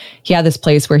Area. He had this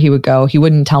place where he would go. He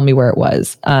wouldn't tell me where it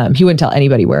was. He wouldn't tell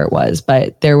anybody where it was,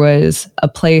 but there was a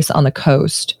place on the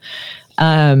coast,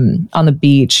 on the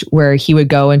beach, where he would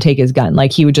go and take his gun.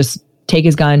 Like, he would just take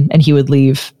his gun and he would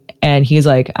leave. And he's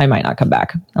like, I might not come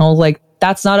back. And I was like,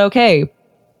 that's not okay.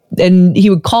 And he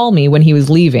would call me when he was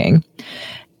leaving,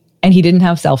 and he didn't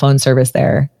have cell phone service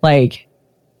there. Like,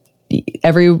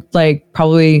 every, like,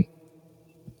 probably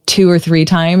 2 or 3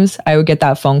 times I would get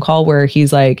that phone call where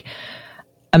he's like,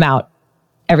 I'm out,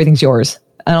 everything's yours.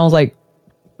 And I was like,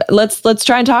 let's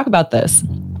try and talk about this.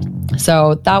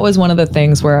 So that was one of the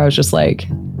things where I was just like,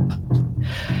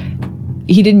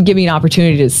 he didn't give me an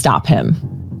opportunity to stop him.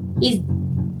 He's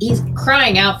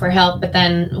crying out for help, but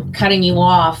then cutting you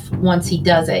off once he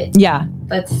does it. Yeah.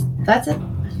 That's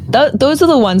it. Those are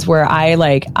the ones where I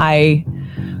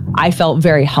felt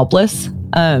very helpless.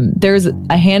 There's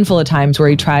a handful of times where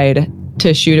he tried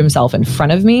to shoot himself in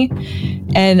front of me,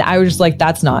 and I was just like,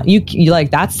 that's not, you like,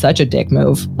 that's such a dick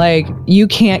move. Like, you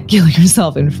can't kill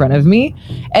yourself in front of me.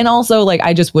 And also, like,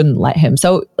 I just wouldn't let him.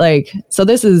 So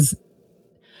this is,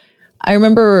 I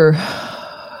remember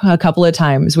a couple of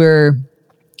times we were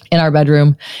in our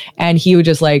bedroom and he would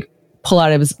just like pull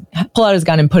out his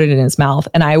gun and put it in his mouth.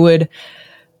 And I would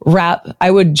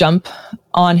jump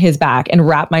on his back and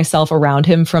wrap myself around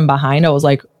him from behind. I was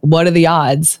like, what are the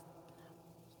odds?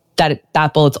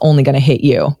 that bullet's only going to hit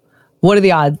you. What are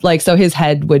the odds? Like, so his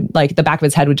head would, like, the back of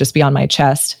his head would just be on my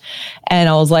chest. And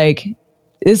I was like,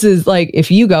 this is like,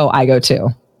 if you go, I go too.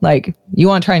 Like, you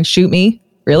want to try and shoot me?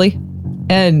 Really?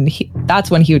 And that's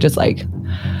when he would just like,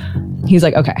 he's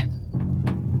like, okay,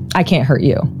 I can't hurt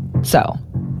you. So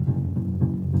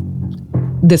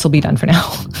this will be done for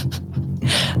now.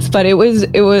 But it was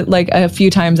like a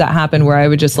few times that happened where I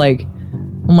would just like,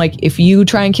 I'm like, if you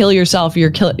try and kill yourself,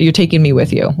 you're taking me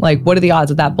with you. Like, what are the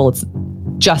odds that bullet's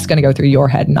just going to go through your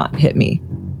head and not hit me?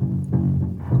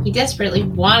 He desperately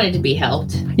wanted to be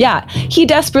helped. Yeah, he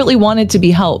desperately wanted to be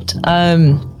helped.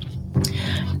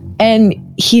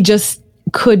 And he just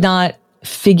could not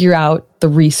figure out the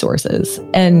resources.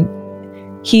 And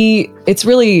it's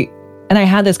really, and I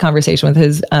had this conversation with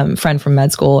his friend from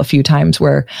med school a few times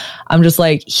where I'm just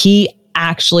like, he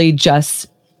actually just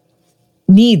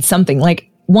needs something. Like,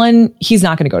 one, he's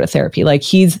not going to go to therapy. Like,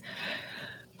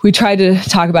 we tried to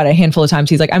talk about it a handful of times.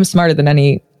 He's like, I'm smarter than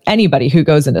anybody who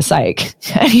goes into psych.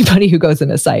 Anybody who goes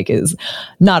into psych is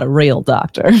not a real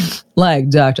doctor, like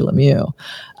Dr. Lemieux.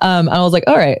 I was like,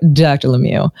 all right, Dr.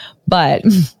 Lemieux, but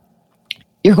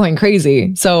you're going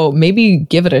crazy. So maybe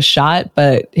give it a shot.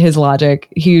 But his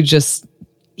logic, he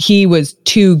was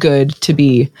too good to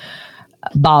be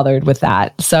bothered with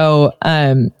that. So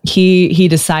he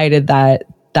decided that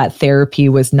therapy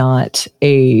was not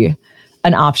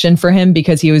an option for him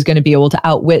because he was going to be able to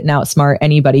outwit and outsmart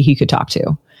anybody he could talk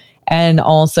to. And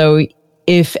also,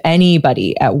 if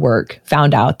anybody at work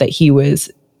found out that he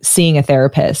was seeing a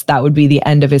therapist, that would be the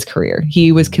end of his career.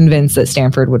 He was convinced that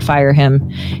Stanford would fire him.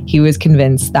 He was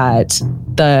convinced that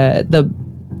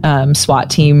the SWAT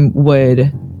team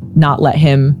would not let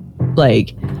him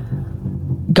like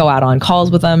go out on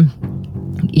calls with them.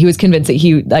 He was convinced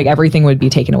that everything would be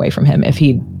taken away from him if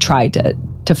he tried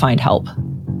to find help.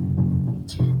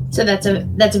 So that's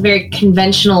a very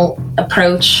conventional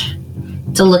approach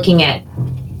to looking at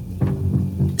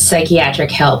psychiatric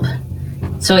help.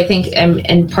 So I think,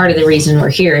 and part of the reason we're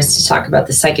here is to talk about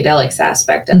the psychedelics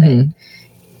aspect of it.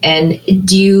 And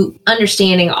do you,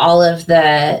 understanding all of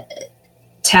the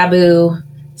taboo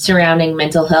surrounding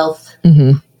mental health,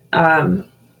 and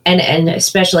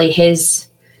especially his,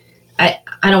 I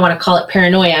don't want to call it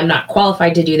paranoia. I'm not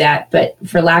qualified to do that, but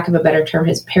for lack of a better term,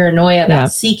 his paranoia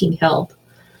about seeking help.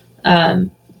 Do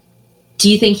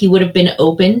you think he would have been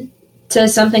open to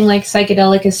something like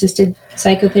psychedelic assisted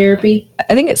psychotherapy?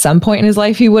 I think at some point in his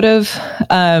life he would have.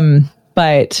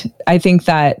 But I think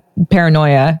that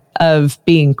paranoia of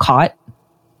being caught,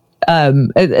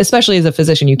 especially as a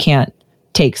physician, you can't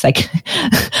take like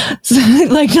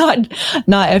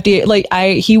not FDA. Like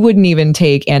he wouldn't even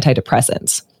take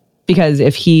antidepressants because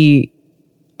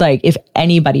if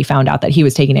anybody found out that he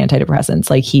was taking antidepressants,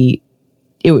 like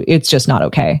it's just not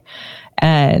okay.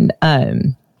 And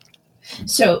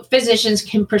so physicians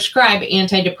can prescribe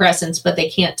antidepressants, but they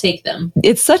can't take them.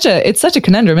 It's such a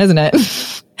conundrum, isn't it?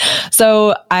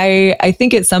 So I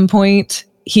think at some point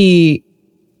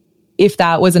if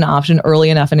that was an option early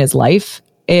enough in his life,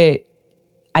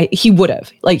 he would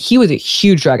have. Like, he was a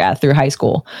huge drug addict through high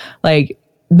school, like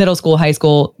middle school, high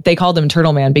school. They called him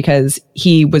Turtle Man because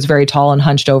he was very tall and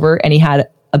hunched over, and he had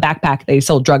a backpack that he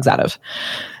sold drugs out of.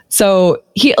 So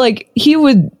he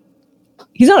was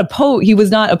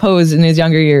not opposed in his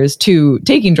younger years to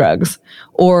taking drugs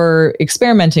or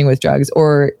experimenting with drugs,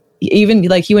 or even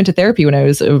like he went to therapy when I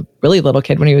was a really little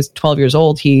kid. When he was 12 years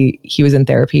old, he was in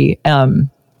therapy.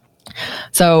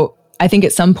 So I think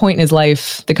at some point in his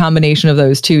life, the combination of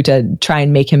those two to try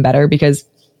and make him better, because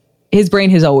his brain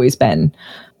had always been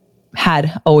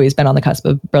on the cusp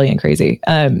of brilliant crazy.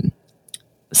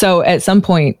 So at some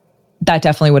point that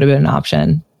definitely would have been an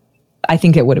option. I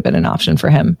think it would have been an option for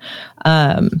him.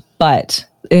 But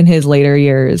in his later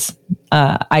years,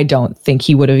 I don't think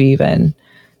he would have even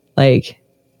like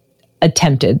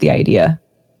attempted the idea,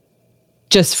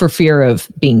 just for fear of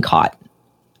being caught.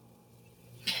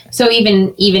 So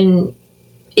even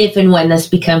if and when this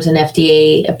becomes an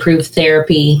FDA approved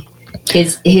therapy,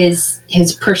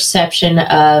 his perception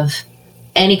of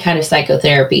any kind of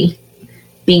psychotherapy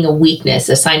being a weakness,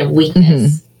 a sign of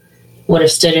weakness, would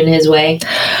have stood in his way.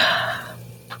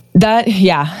 That,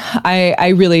 yeah,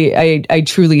 I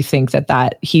truly think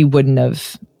that he wouldn't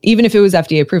have, even if it was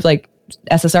FDA approved, like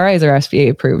SSRIs are FDA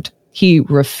approved, he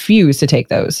refused to take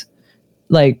those.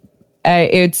 Like,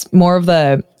 it's more of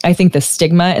I think the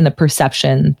stigma and the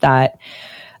perception that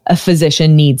a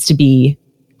physician needs to be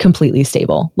completely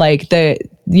stable. Like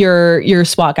your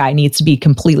SWAT guy needs to be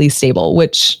completely stable,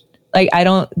 which like, I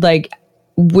don't like,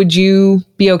 would you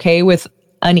be okay with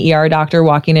an ER doctor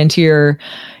walking into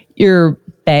your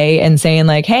bay and saying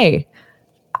like, hey,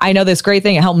 I know this great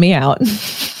thing. It helped me out.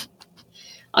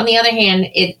 On the other hand,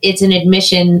 it's an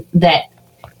admission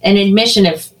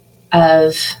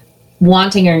of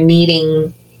wanting or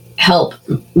needing help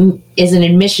is an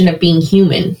admission of being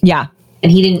human. Yeah.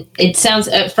 And he didn't, it sounds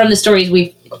from the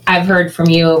stories I've heard from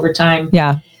you over time.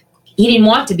 Yeah. He didn't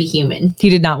want to be human. He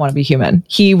did not want to be human.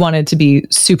 He wanted to be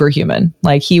superhuman.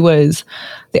 Like, he was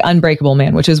the unbreakable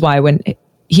man, which is why when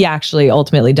he actually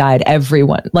ultimately died,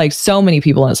 everyone, like so many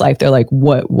people in his life, they're like,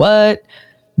 what?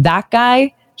 That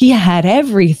guy, he had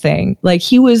everything. Like,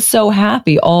 he was so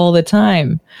happy all the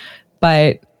time.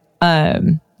 But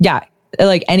yeah,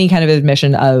 like any kind of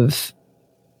admission of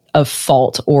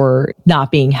fault or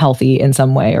not being healthy in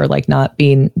some way, or like not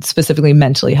being specifically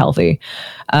mentally healthy,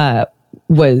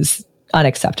 was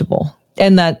unacceptable.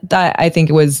 And that I think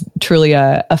it was truly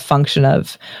a function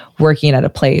of working at a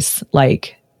place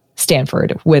like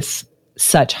Stanford with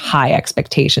such high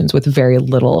expectations with very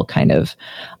little kind of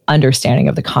understanding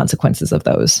of the consequences of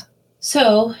those.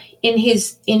 So in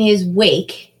his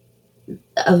wake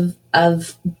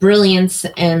of brilliance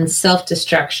and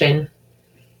self-destruction,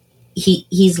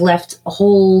 he's left a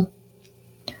whole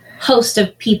host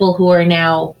of people who are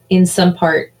now in some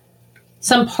part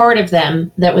of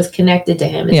them that was connected to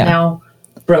him is now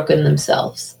broken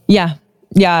themselves. Yeah.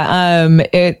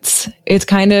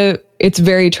 It's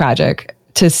very tragic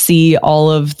to see all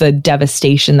of the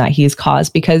devastation that he's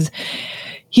caused, because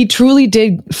he truly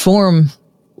did form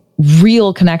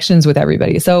real connections with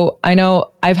everybody. So I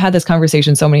know I've had this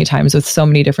conversation so many times with so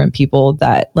many different people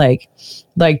that like,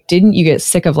 didn't you get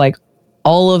sick of like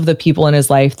all of the people in his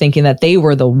life thinking that they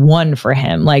were the one for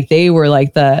him? Like, they were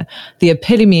like the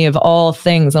epitome of all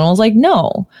things. And I was like,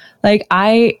 no, like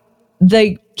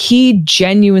he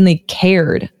genuinely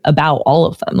cared about all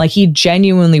of them. Like, he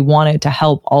genuinely wanted to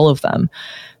help all of them.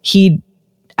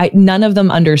 None of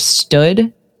them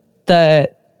understood the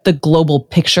global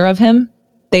picture of him.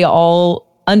 They all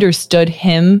understood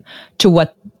him to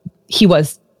what he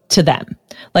was to them.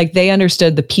 Like, they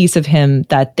understood the piece of him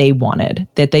that they wanted,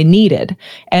 that they needed.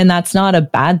 And that's not a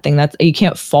bad thing. You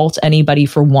can't fault anybody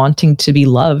for wanting to be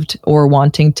loved or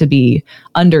wanting to be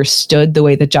understood the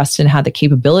way that Justin had the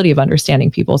capability of understanding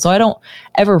people. So I don't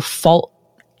ever fault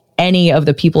any of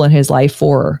the people in his life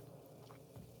for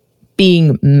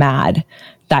being mad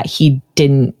that he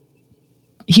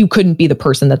couldn't be the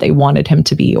person that they wanted him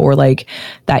to be, or like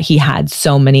that he had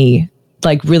so many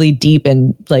like really deep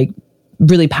and like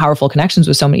really powerful connections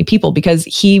with so many people, because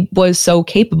he was so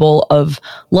capable of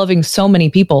loving so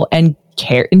many people and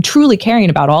truly caring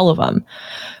about all of them.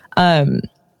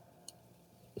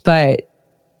 But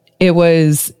it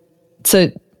was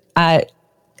I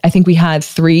think we had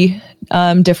 3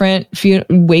 different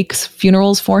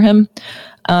funerals for him,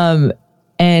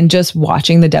 and just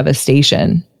watching the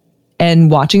devastation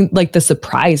and watching like the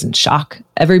surprise and shock.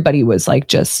 Everybody was like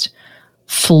just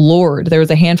floored. There was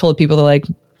a handful of people that were like,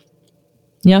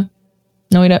 yeah,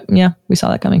 no, we don't. Yeah, we saw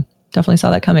that coming. Definitely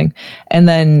saw that coming. And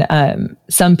then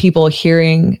some people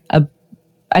hearing,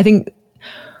 I think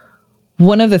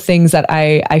one of the things that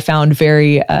I found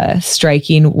very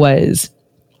striking was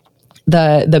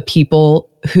the people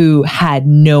who had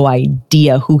no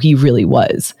idea who he really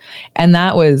was. And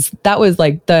that was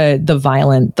like the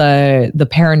violent, the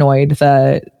paranoid,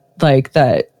 the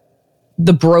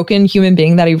broken human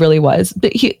being that he really was.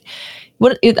 But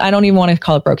I don't even want to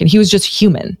call it broken. He was just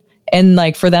human. And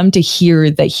like, for them to hear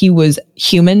that he was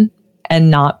human and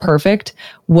not perfect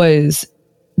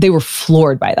they were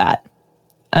floored by that.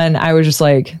 And I was just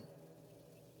like,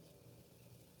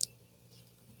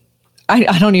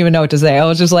 I don't even know what to say. I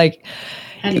was just like,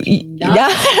 how did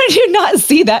you not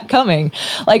see that coming?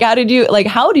 Like, how did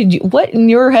you, what in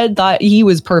your head thought he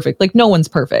was perfect? Like, no one's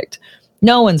perfect.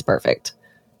 No one's perfect.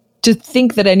 To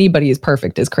think that anybody is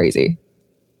perfect is crazy.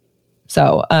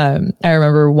 So I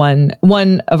remember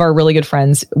one of our really good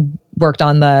friends worked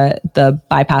on the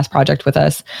bypass project with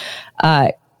us.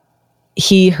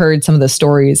 He heard some of the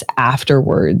stories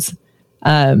afterwards,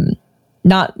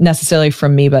 not necessarily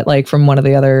from me, but like from one of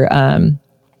the other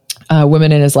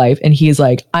women in his life. And he's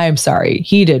like, I'm sorry,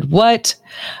 he did what?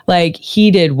 Like, he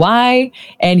did why?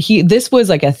 And this was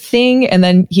like a thing. And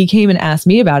then he came and asked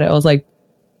me about it. I was like,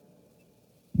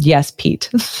 yes, Pete.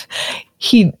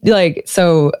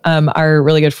 Our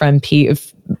really good friend,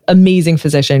 Pete, amazing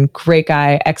physician, great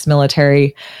guy,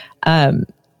 ex-military.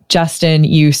 Justin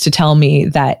used to tell me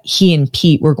that he and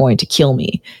Pete were going to kill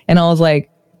me. And I was like,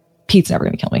 Pete's never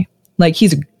going to kill me.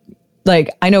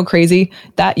 Like, I know crazy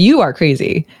that you are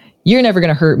crazy. You're never going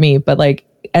to hurt me. But like,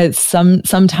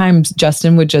 sometimes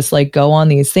Justin would just like go on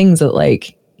these things that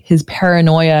like his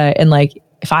paranoia and like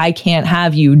if I can't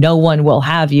have you, no one will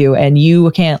have you, and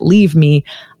you can't leave me,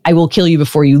 I will kill you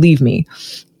before you leave me.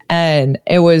 And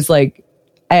it was like,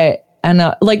 I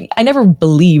never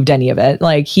believed any of it.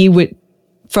 Like, he would,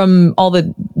 from all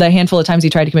the handful of times he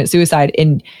tried to commit suicide,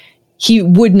 and he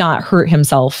would not hurt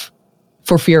himself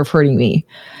for fear of hurting me.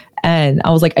 And I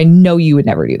was like, I know you would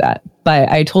never do that. But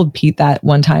I told Pete that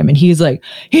one time, and he's like,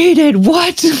 he did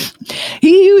what?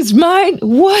 He used mine?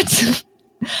 What?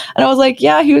 And I was like,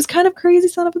 yeah, he was kind of crazy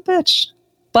son of a bitch.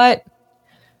 But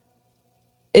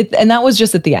and that was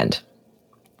just at the end.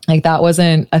 Like, that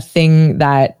wasn't a thing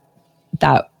that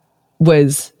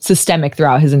was systemic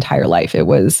throughout his entire life. It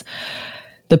was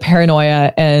the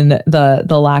paranoia and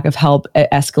the lack of help. It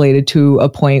escalated to a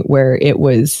point where it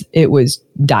was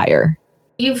dire.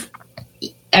 You've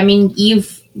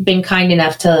been kind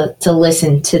enough to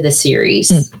listen to the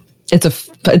series.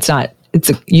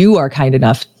 You are kind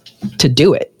enough to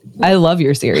do it. I love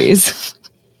your series.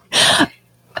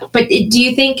 But do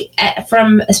you think,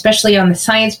 from especially on the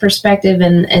science perspective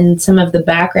and some of the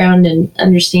background and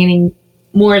understanding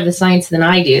more of the science than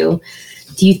I do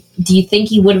you think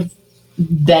he would have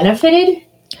benefited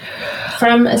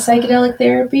from a psychedelic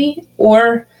therapy?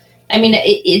 Or, I mean,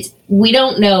 we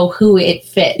don't know who it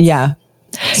fits. Yeah.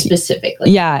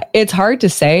 Specifically. Yeah, it's hard to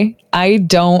say. I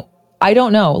don't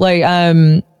know. Like,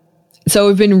 so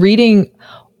I've been reading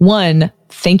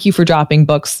thank you for dropping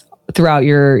books throughout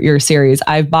your series.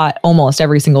 I've bought almost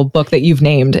every single book that you've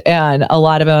named, and a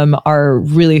lot of them are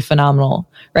really phenomenal.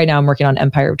 Right now I'm working on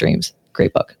Empire of Dreams.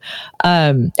 Great book.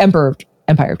 Emperor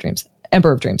of Dreams.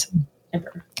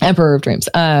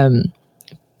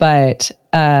 But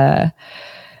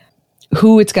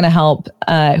who it's going to help,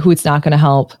 who it's not going to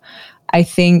help. I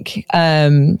think,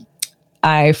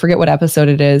 I forget what episode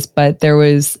it is, but they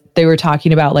were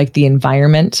talking about like the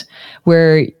environment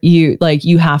where you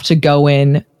have to go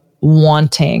in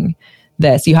wanting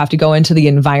this. You have to go into the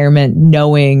environment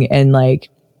knowing and like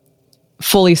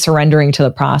fully surrendering to the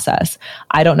process.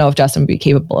 I don't know if Justin would be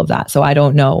capable of that. So I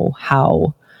don't know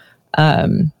how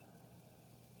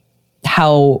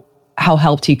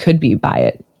helped he could be by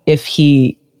it if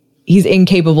he's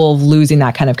incapable of losing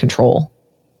that kind of control.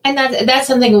 And that's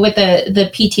something with the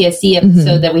PTSD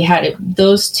episode that we had.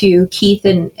 Those two, Keith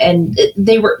and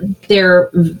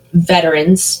they're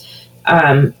veterans,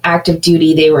 active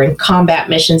duty. They were in combat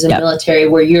missions and military,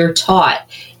 where you're taught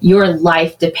your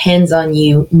life depends on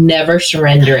you never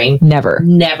surrendering, never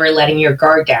letting your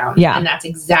guard down. Yeah, and that's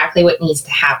exactly what needs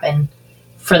to happen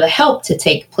for the help to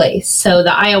take place. So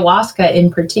the ayahuasca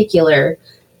in particular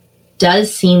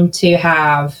does seem to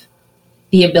have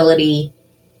the ability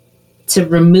to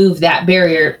remove that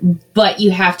barrier, but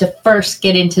you have to first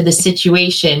get into the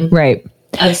situation, right,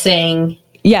 of saying,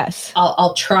 yes,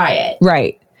 I'll try it.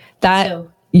 Right.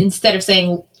 So instead of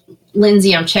saying,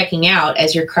 Lindsay, I'm checking out,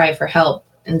 as your cry for help,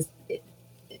 and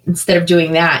instead of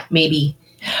doing that, maybe.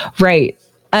 Right.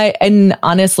 And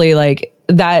honestly, like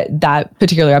that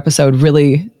particular episode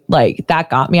really, like, that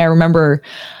got me. I remember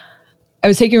I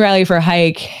was taking Riley for a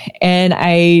hike, and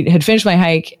I had finished my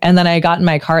hike, and then I got in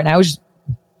my car, and I was just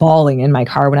bawling in my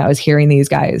car when I was hearing these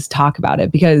guys talk about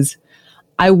it, because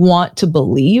I want to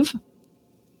believe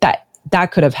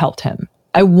that could have helped him.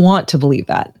 I want to believe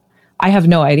that. I have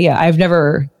no idea. I've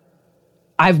never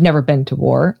been to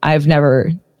war. I've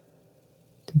never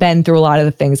been through a lot of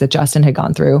the things that Justin had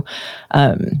gone through.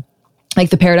 Like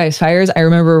the Paradise Fires. I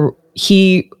remember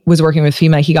he was working with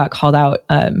FEMA. He got called out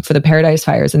for the Paradise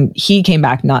Fires, and he came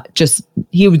back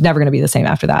he was never going to be the same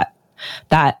after that.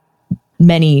 That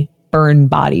many burned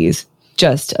bodies,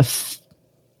 just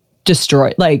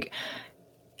destroyed. Like,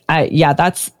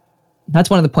 that's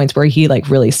one of the points where he like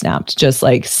really snapped, just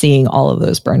like seeing all of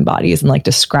those burned bodies and like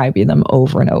describing them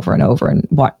over and over and over, and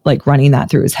like running that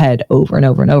through his head over and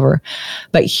over and over.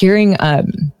 But hearing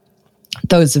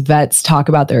those vets talk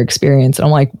about their experience, and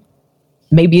I'm like,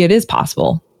 maybe it is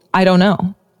possible. I don't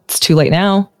know. It's too late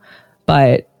now,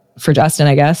 but for Justin,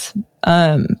 I guess.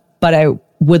 But I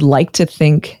would like to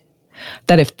think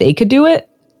that if they could do it,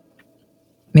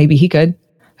 maybe he could.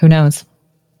 Who knows?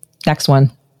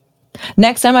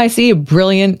 Next time I see a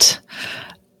brilliant,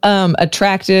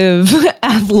 attractive,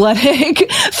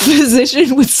 athletic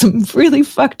physician with some really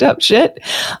fucked up shit,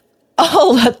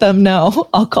 I'll let them know.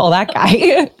 I'll call that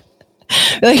guy.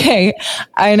 Like, hey,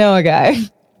 I know a guy.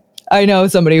 I know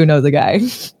somebody who knows a guy.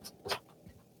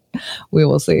 We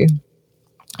will see.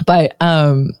 But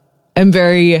I'm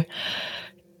very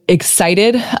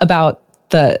excited about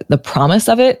the promise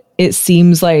of it. It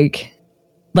seems like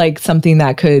something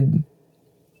that could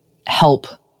help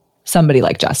somebody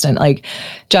like Justin. Like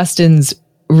Justin's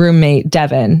roommate,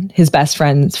 Devin, his best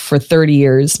friend for 30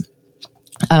 years,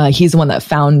 He's the one that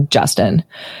found Justin.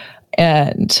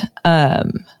 And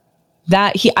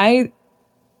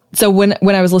so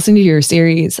when I was listening to your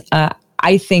series,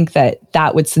 I think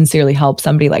that would sincerely help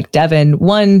somebody like Devin.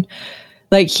 One,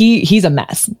 like he's a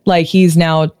mess. Like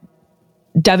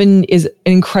Devin is an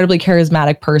incredibly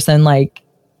charismatic person, like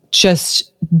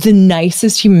just the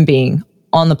nicest human being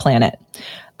on the planet.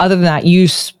 Other than that,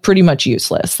 pretty much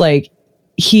useless. Like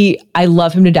I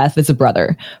love him to death as a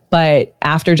brother, but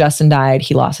after Justin died,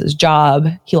 he lost his job,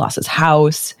 he lost his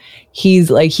house. He's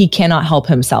like, he cannot help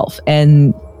himself.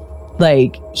 And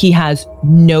like, he has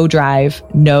no drive,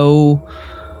 no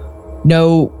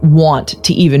want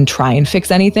to even try and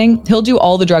fix anything. He'll do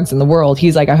all the drugs in the world.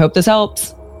 He's like, I hope this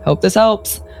helps.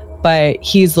 But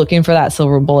he's looking for that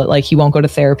silver bullet. Like, he won't go to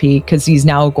therapy because he's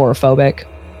now agoraphobic.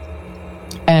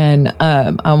 And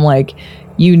I'm like,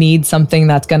 you need something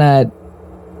that's gonna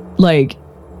like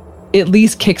at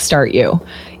least kickstart you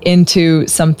into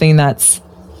something that's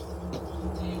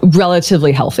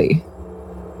relatively healthy.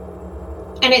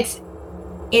 And it's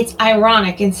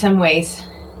ironic in some ways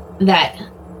that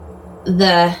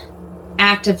the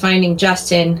act of finding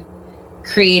Justin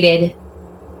created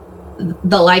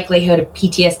the likelihood of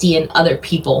PTSD in other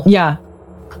people. Yeah.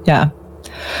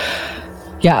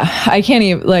 I can't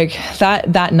even, like,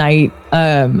 that night,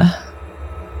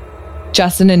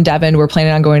 Justin and Devin were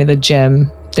planning on going to the gym.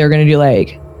 They were going to do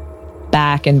like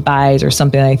back and buys or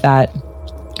something like that.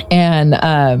 And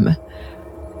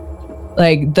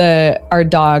like our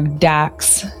dog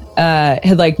Dax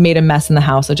had like made a mess in the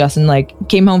house. So Justin like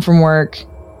came home from work.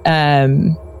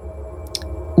 One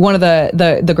of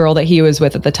the girl that he was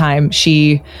with at the time,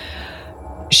 she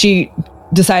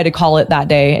decided to call it that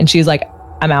day, and she's like,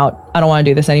 I'm out. I don't want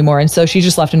to do this anymore. And so she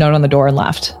just left a note on the door and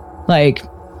left. Like,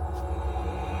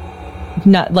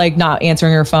 not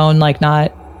answering her phone, like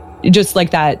not just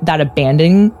like that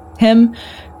abandoning him,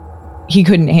 he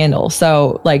couldn't handle.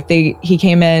 So like he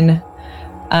came in,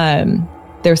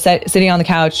 they were sitting on the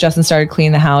couch. Justin started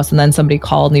cleaning the house, and then somebody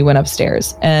called and he went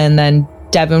upstairs. And then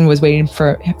Devin was waiting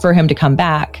for him to come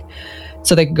back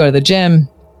so they could go to the gym.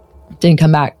 Didn't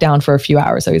come back down for a few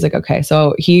hours. So he's like, okay.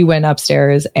 So he went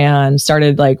upstairs and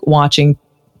started like watching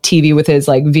TV with his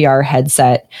like VR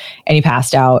headset, and he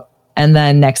passed out. And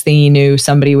then next thing he knew,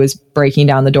 somebody was breaking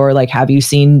down the door, like, have you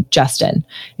seen Justin?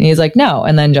 And he's like, no.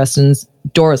 And then Justin's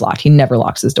door is locked. He never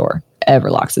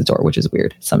ever locks his door, which is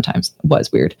weird. Sometimes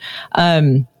was weird.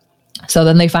 So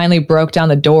then they finally broke down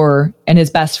the door, and his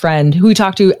best friend, who he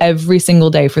talked to every single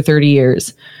day for 30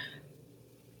 years,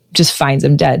 just finds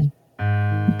him dead.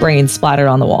 Brains splattered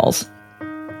on the walls.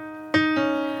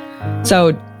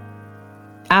 So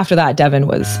after that, Devin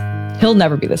he'll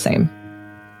never be the same.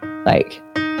 Like,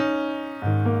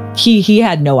 he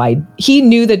had no idea. He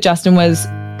knew that Justin was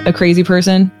a crazy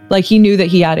person. Like, he knew that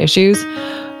he had issues,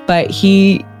 but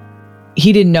he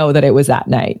didn't know that it was that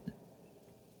night.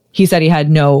 He said he had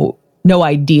no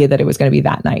idea that it was going to be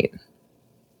that night.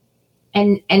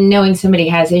 And knowing somebody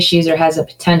has issues or has a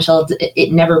potential,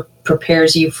 it never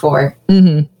prepares you for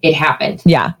it happened.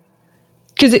 Yeah.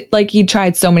 Because he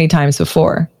tried so many times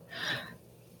before.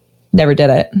 Never did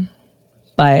it.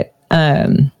 But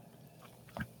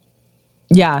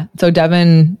yeah. So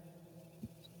Devin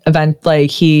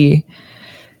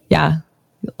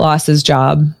lost his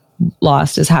job,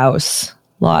 lost his house,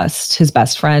 lost his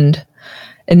best friend.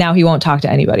 And now he won't talk to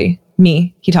anybody.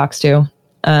 Me, he talks to.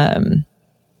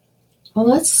 Well,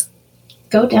 let's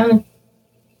go down and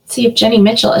see if Jenny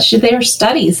Mitchell, there are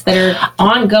studies that are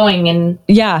ongoing and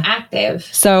active.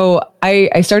 So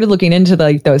I started looking into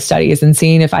those studies and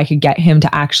seeing if I could get him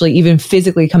to actually even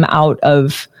physically come out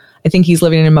of, I think he's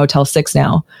living in a Motel 6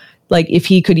 now. Like, if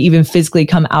he could even physically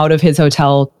come out of his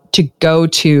hotel to go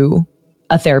to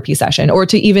a therapy session, or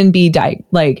to even be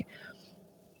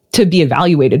to be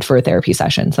evaluated for a therapy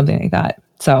session, something like that.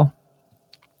 So,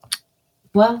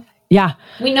 well, yeah,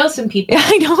 we know some people.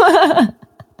 I know.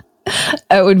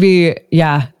 That would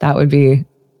be.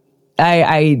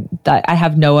 I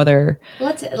have no other.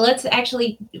 Let's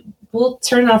actually, we'll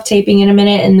turn off taping in a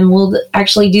minute, and then we'll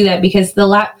actually do that, because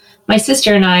my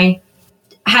sister and I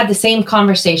had the same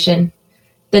conversation,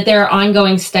 that there are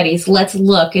ongoing studies. Let's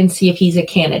look and see if he's a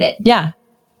candidate. Yeah.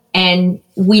 And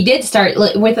we did start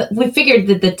we figured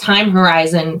that the time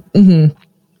horizon,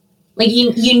 like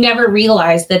you never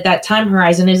realize that time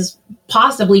horizon is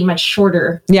possibly much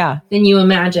shorter than you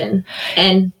imagine.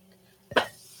 And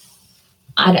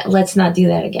let's not do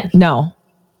that again. No.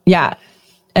 Yeah.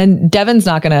 And Devin's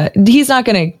he's not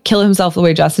going to kill himself the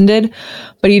way Justin did,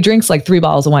 but he drinks like 3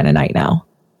 bottles of wine a night now.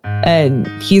 And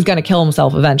he's going to kill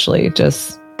himself eventually.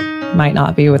 Just might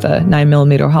not be with a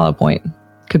 9mm hollow point.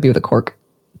 Could be with a cork.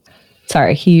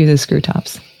 Sorry, he uses screw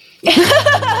tops.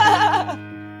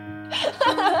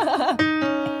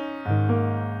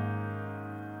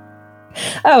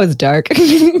 That was dark.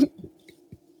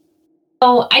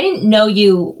 Oh, I didn't know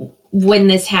you when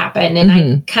this happened, and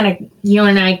I kind of, you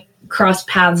and I crossed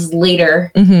paths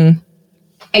later.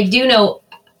 I do know,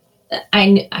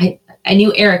 I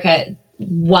knew Erica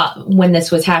when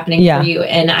this was happening for you,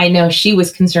 and I know she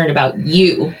was concerned about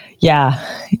you. Yeah.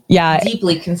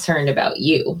 Deeply concerned about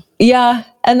you. Yeah.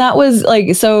 And that was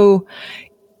like, so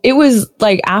it was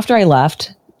like after I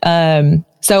left,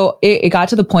 so it got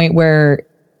to the point where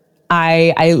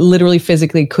I literally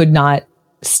physically could not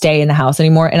stay in the house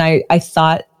anymore. And I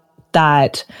thought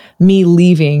that me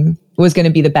leaving was going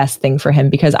to be the best thing for him,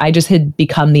 because I just had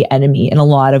become the enemy in a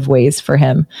lot of ways for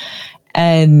him.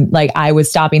 And like, I was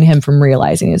stopping him from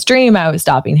realizing his dream. I was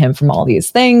stopping him from all these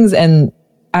things. And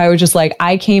I was just like,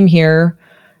 I came here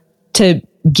to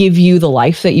give you the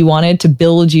life that you wanted, to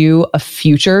build you a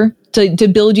future, to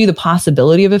build you the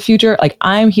possibility of a future. Like,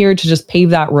 I'm here to just pave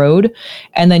that road,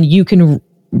 and then you can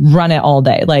run it all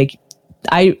day. Like,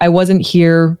 I wasn't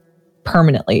here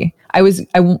permanently. I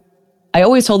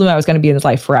always told him I was going to be in his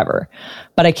life forever,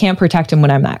 but I can't protect him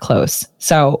when I'm that close.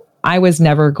 So I was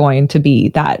never going to be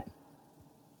that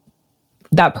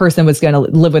person was going to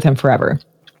live with him forever.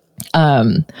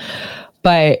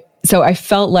 But so I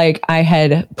felt like I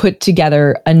had put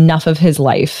together enough of his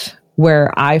life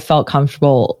where I felt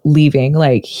comfortable leaving.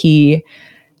 Like, he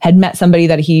had met somebody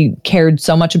that he cared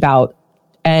so much about,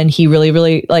 and he really,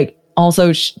 really like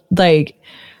also like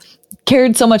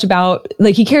cared so much about,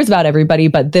 like, he cares about everybody,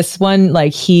 but this one,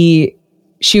 like, she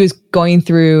was going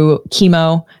through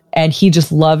chemo, and he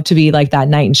just loved to be like that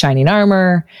knight in shining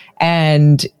armor.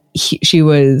 And she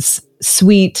was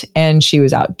sweet, and she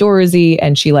was outdoorsy,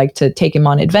 and she liked to take him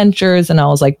on adventures. And I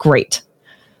was like, great.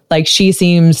 Like, she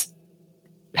seems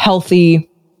healthy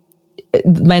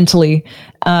mentally.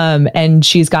 And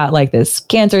she's got like this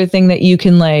cancer thing that you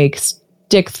can like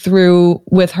stick through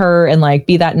with her and like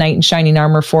be that knight in shining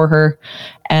armor for her.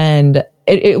 And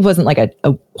it wasn't like a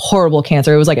horrible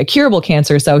cancer. It was like a curable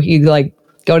cancer. So he like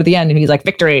go to the end and he's like,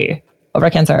 victory over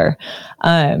cancer.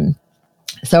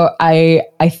 So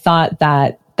I thought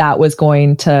that was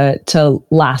going to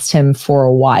last him for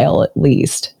a while at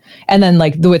least. And then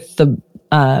like with the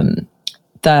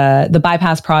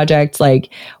bypass project, like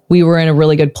we were in a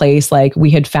really good place. Like we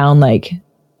had found like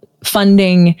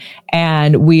funding,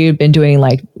 and we had been doing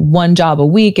like one job a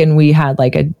week, and we had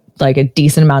like a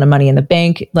decent amount of money in the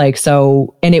bank. Like,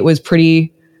 so, and it was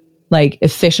pretty like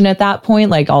efficient at that point.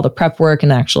 Like all the prep work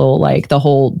and actual, like the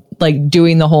whole, like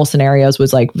doing the whole scenarios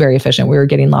was like very efficient. We were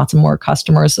getting lots of more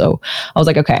customers. So I was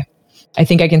like, okay, I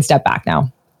think I can step back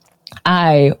now.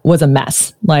 I was a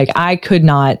mess. Like I could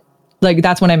not, like,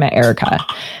 that's when I met Erica.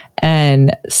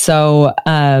 And so,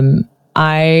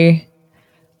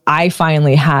 I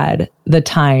finally had the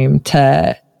time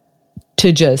to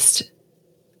just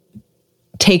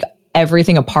take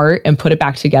everything apart and put it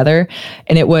back together.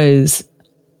 And it was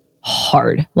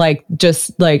hard, like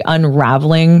just like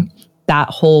unraveling that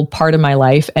whole part of my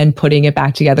life and putting it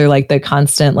back together. Like the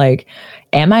constant, like,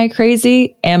 am I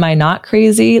crazy? Am I not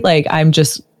crazy? Like, I'm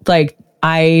just like,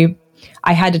 I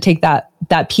had to take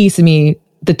that piece of me,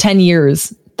 the 10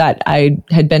 years that I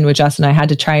had been with Justin, I had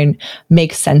to try and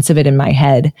make sense of it in my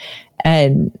head.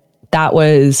 And that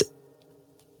was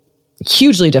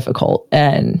hugely difficult.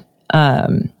 And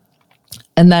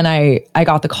then I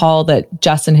got the call that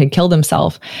Justin had killed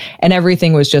himself, and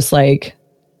everything was just like,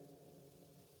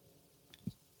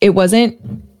 it wasn't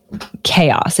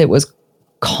chaos. It was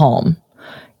calm.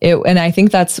 And I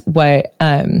think that's what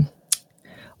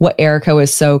Erica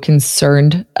was so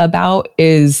concerned about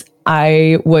is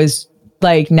I was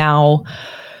like now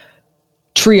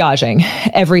triaging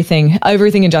everything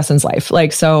in Justin's life.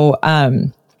 Like, so,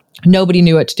 nobody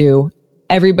knew what to do.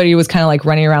 Everybody was kind of like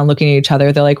running around looking at each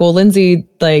other. They're like, well, Lindsay,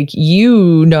 like,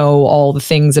 you know all the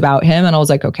things about him. And I was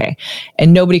like, okay.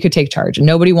 And nobody could take charge.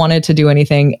 Nobody wanted to do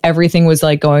anything. Everything was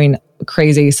like going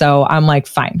crazy. So I'm like,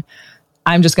 fine.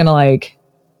 I'm just going to like,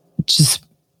 just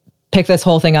pick this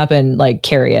whole thing up and like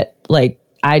carry it. Like,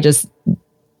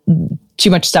 too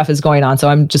much stuff is going on. So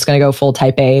I'm just going to go full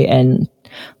type A and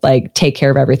like take care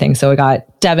of everything. So I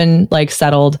got Devin like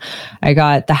settled. I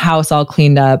got the house all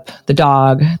cleaned up, the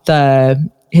dog,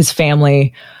 his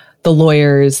family, the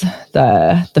lawyers,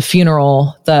 the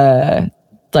funeral, the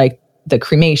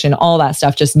cremation, all that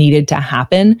stuff just needed to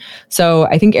happen. So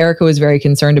I think Erica was very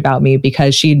concerned about me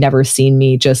because she'd never seen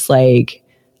me just like,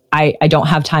 I don't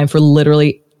have time for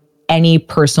literally any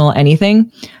personal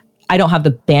anything. I don't have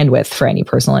the bandwidth for any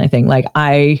personal anything. Like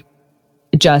I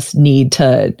just need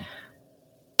to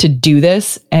to do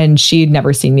this. And she'd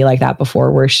never seen me like that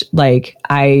before, where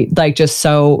I just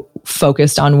so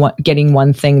focused on getting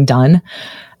one thing done.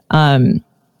 And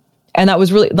that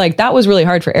was really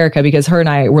hard for Erica, because her and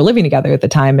I were living together at the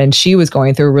time, and she was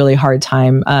going through a really hard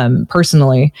time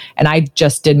personally. And I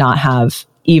just did not have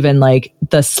even like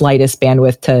the slightest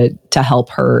bandwidth to help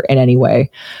her in any way,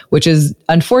 which is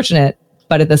unfortunate.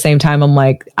 But at the same time, I'm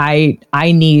like, I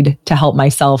need to help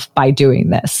myself by doing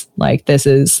this. Like, this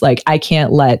is like, I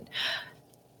can't let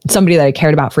somebody that I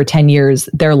cared about for 10 years,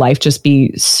 their life just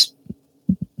be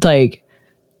like,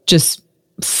 just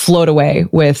float away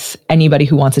with anybody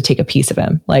who wants to take a piece of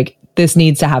him. Like, this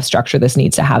needs to have structure. This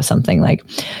needs to have something. Like,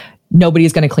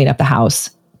 nobody's going to clean up the house.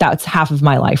 That's half of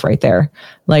my life right there.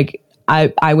 Like,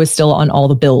 I was still on all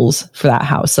the bills for that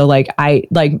house. So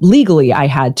legally I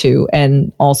had to,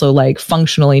 and also like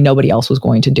functionally nobody else was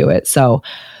going to do it. So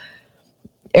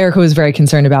Erica was very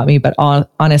concerned about me, but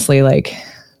honestly, like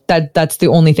that's the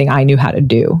only thing I knew how to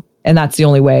do. And that's the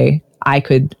only way I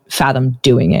could fathom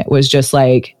doing it, was just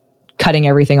like cutting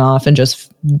everything off and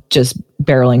just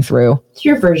barreling through. It's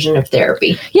your version of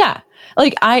therapy. Yeah.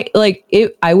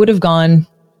 It would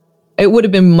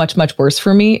have been much, much worse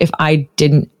for me if I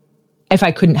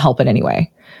couldn't help it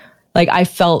anyway. Like, I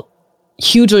felt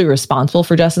hugely responsible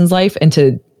for Justin's life, and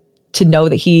to know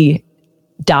that he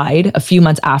died a few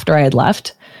months after I had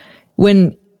left.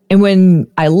 When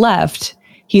I left,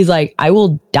 he's like, I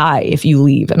will die if you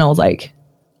leave. And I was like,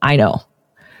 I know,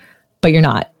 but you're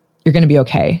not. You're going to be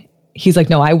okay. He's like,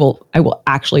 no, I will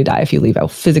actually die if you leave. I will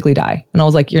physically die. And I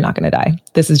was like, you're not going to die.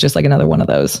 This is just like another one of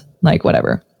those, like,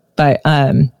 whatever. But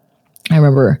I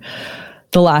remember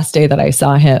the last day that I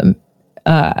saw him,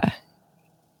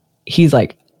 he's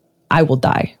like, I will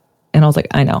die. And I was like,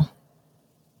 I know.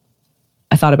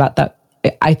 I thought about that.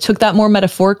 I took that more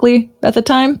metaphorically at the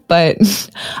time, but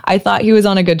I thought he was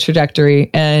on a good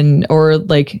trajectory, or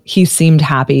like he seemed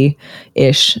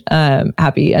happy-ish,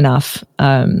 happy enough.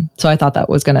 So I thought that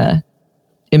was going to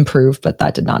improve, but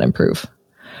that did not improve.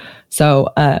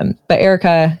 So, but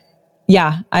Erica,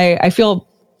 yeah, I feel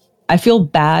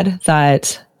bad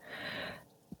that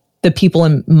the people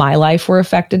in my life were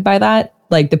affected by that.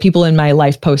 Like, the people in my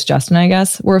life post Justin, I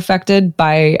guess, were affected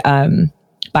by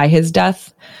his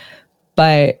death.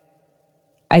 But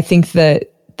I think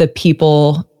that the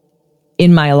people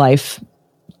in my life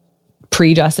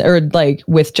pre-Justin, or like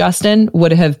with Justin,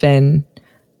 would have been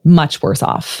much worse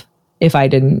off if I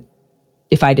didn't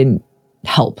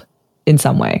help in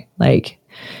some way. Like,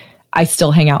 I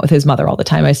still hang out with his mother all the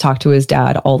time. I talk to his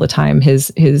dad all the time.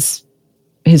 His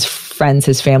friends,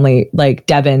 his family, like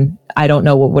Devin. I don't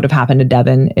know what would have happened to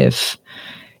Devin if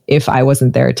I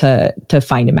wasn't there to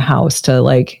find him a house, to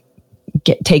like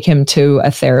take him to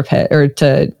a therapist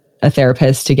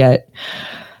to get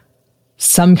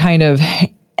some kind of,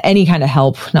 any kind of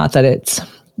help. Not that it's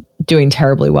doing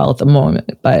terribly well at the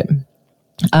moment, but,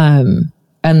 and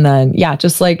then, yeah,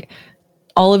 just like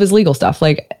all of his legal stuff.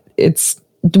 Like, it's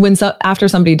after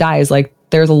somebody dies, like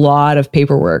there's a lot of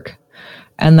paperwork,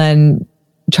 and then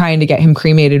trying to get him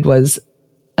cremated was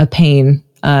a pain.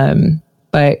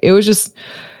 But it was just,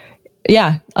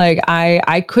 yeah, like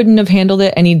I couldn't have handled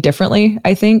it any differently,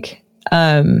 I think.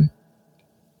 But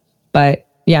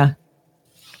yeah.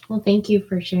 Well, thank you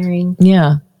for sharing.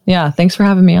 Yeah. Yeah. Thanks for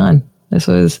having me on.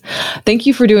 Thank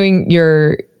you for doing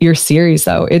your series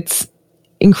though. It's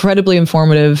incredibly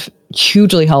informative,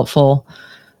 hugely helpful.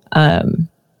 I'm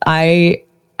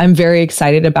very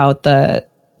excited about the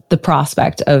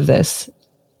prospect of this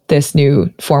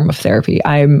new form of therapy.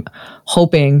 I'm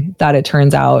hoping that it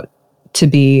turns out to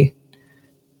be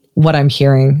what I'm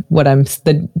hearing,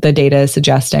 the data is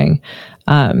suggesting.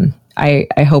 I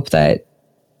hope that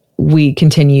we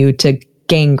continue to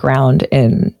gain ground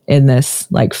in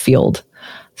this like field.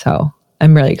 So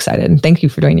I'm really excited, and thank you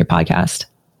for doing your podcast.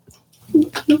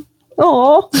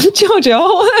 Oh,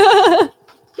 Jojo.